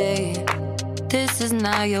say this is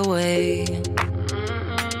not your way.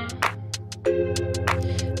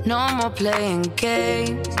 No more playing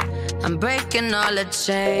games, I'm breaking all the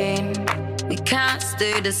chain. We can't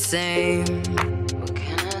stay the same. We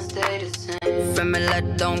cannot stay the same.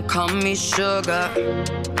 Family, don't call me sugar.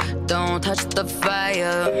 Don't touch the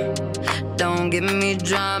fire. Don't give me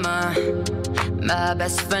drama. My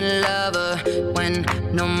best friend lover when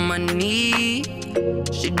no money.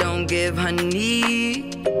 She don't give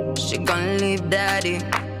honey. She gon' leave daddy,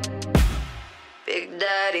 big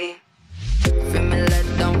daddy. Family,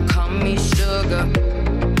 don't call me sugar.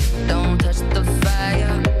 Don't touch the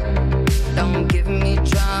fire. Don't give me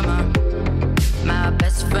drama. My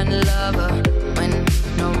best friend lover when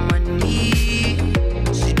no money.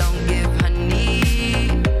 She don't give honey.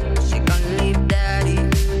 She gon' leave daddy,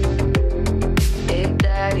 big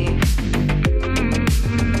daddy.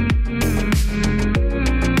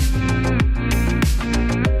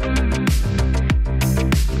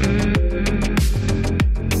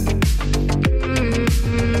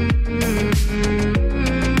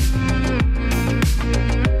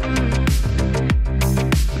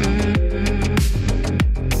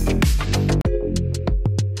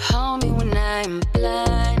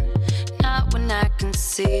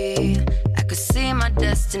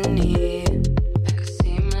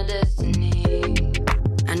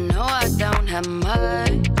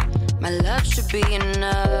 must be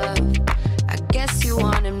enough. I guess you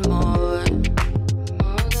wanted more than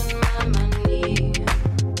my money.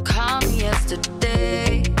 Called me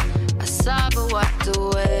yesterday, I saw but walked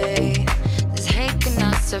away. This hate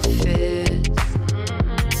cannot surface.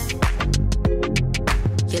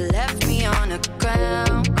 You left me on the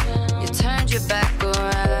ground, you turned your back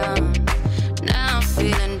around. Now I'm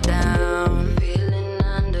feeling down, feeling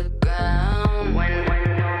underground. When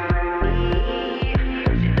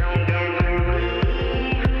she don't give a me,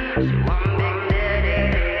 she want Big Daddy,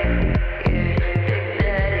 yeah, Big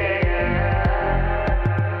Daddy.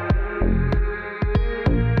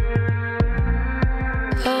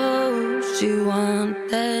 Oh, she want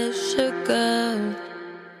that sugar.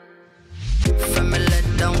 Family,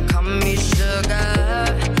 don't call me sugar.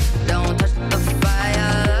 Don't touch the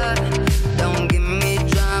fire. Don't give me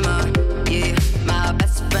drama. Yeah, my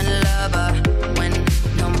best friend lover. When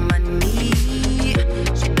no money,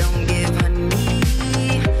 she don't give honey.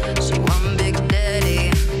 She want Big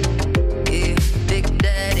Daddy. Yeah, Big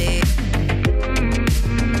Daddy.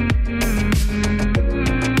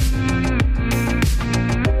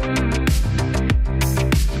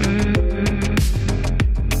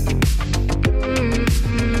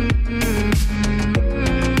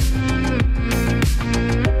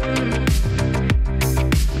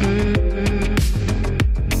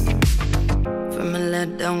 Family,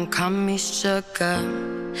 don't call me sugar.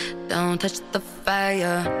 Don't touch the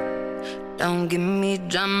fire. Don't give me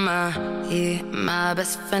drama. Yeah, my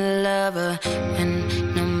best friend lover. And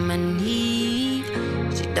no money,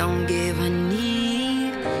 she don't give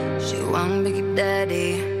honey. She want Big Daddy.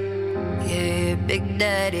 Yeah, Big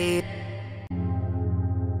Daddy.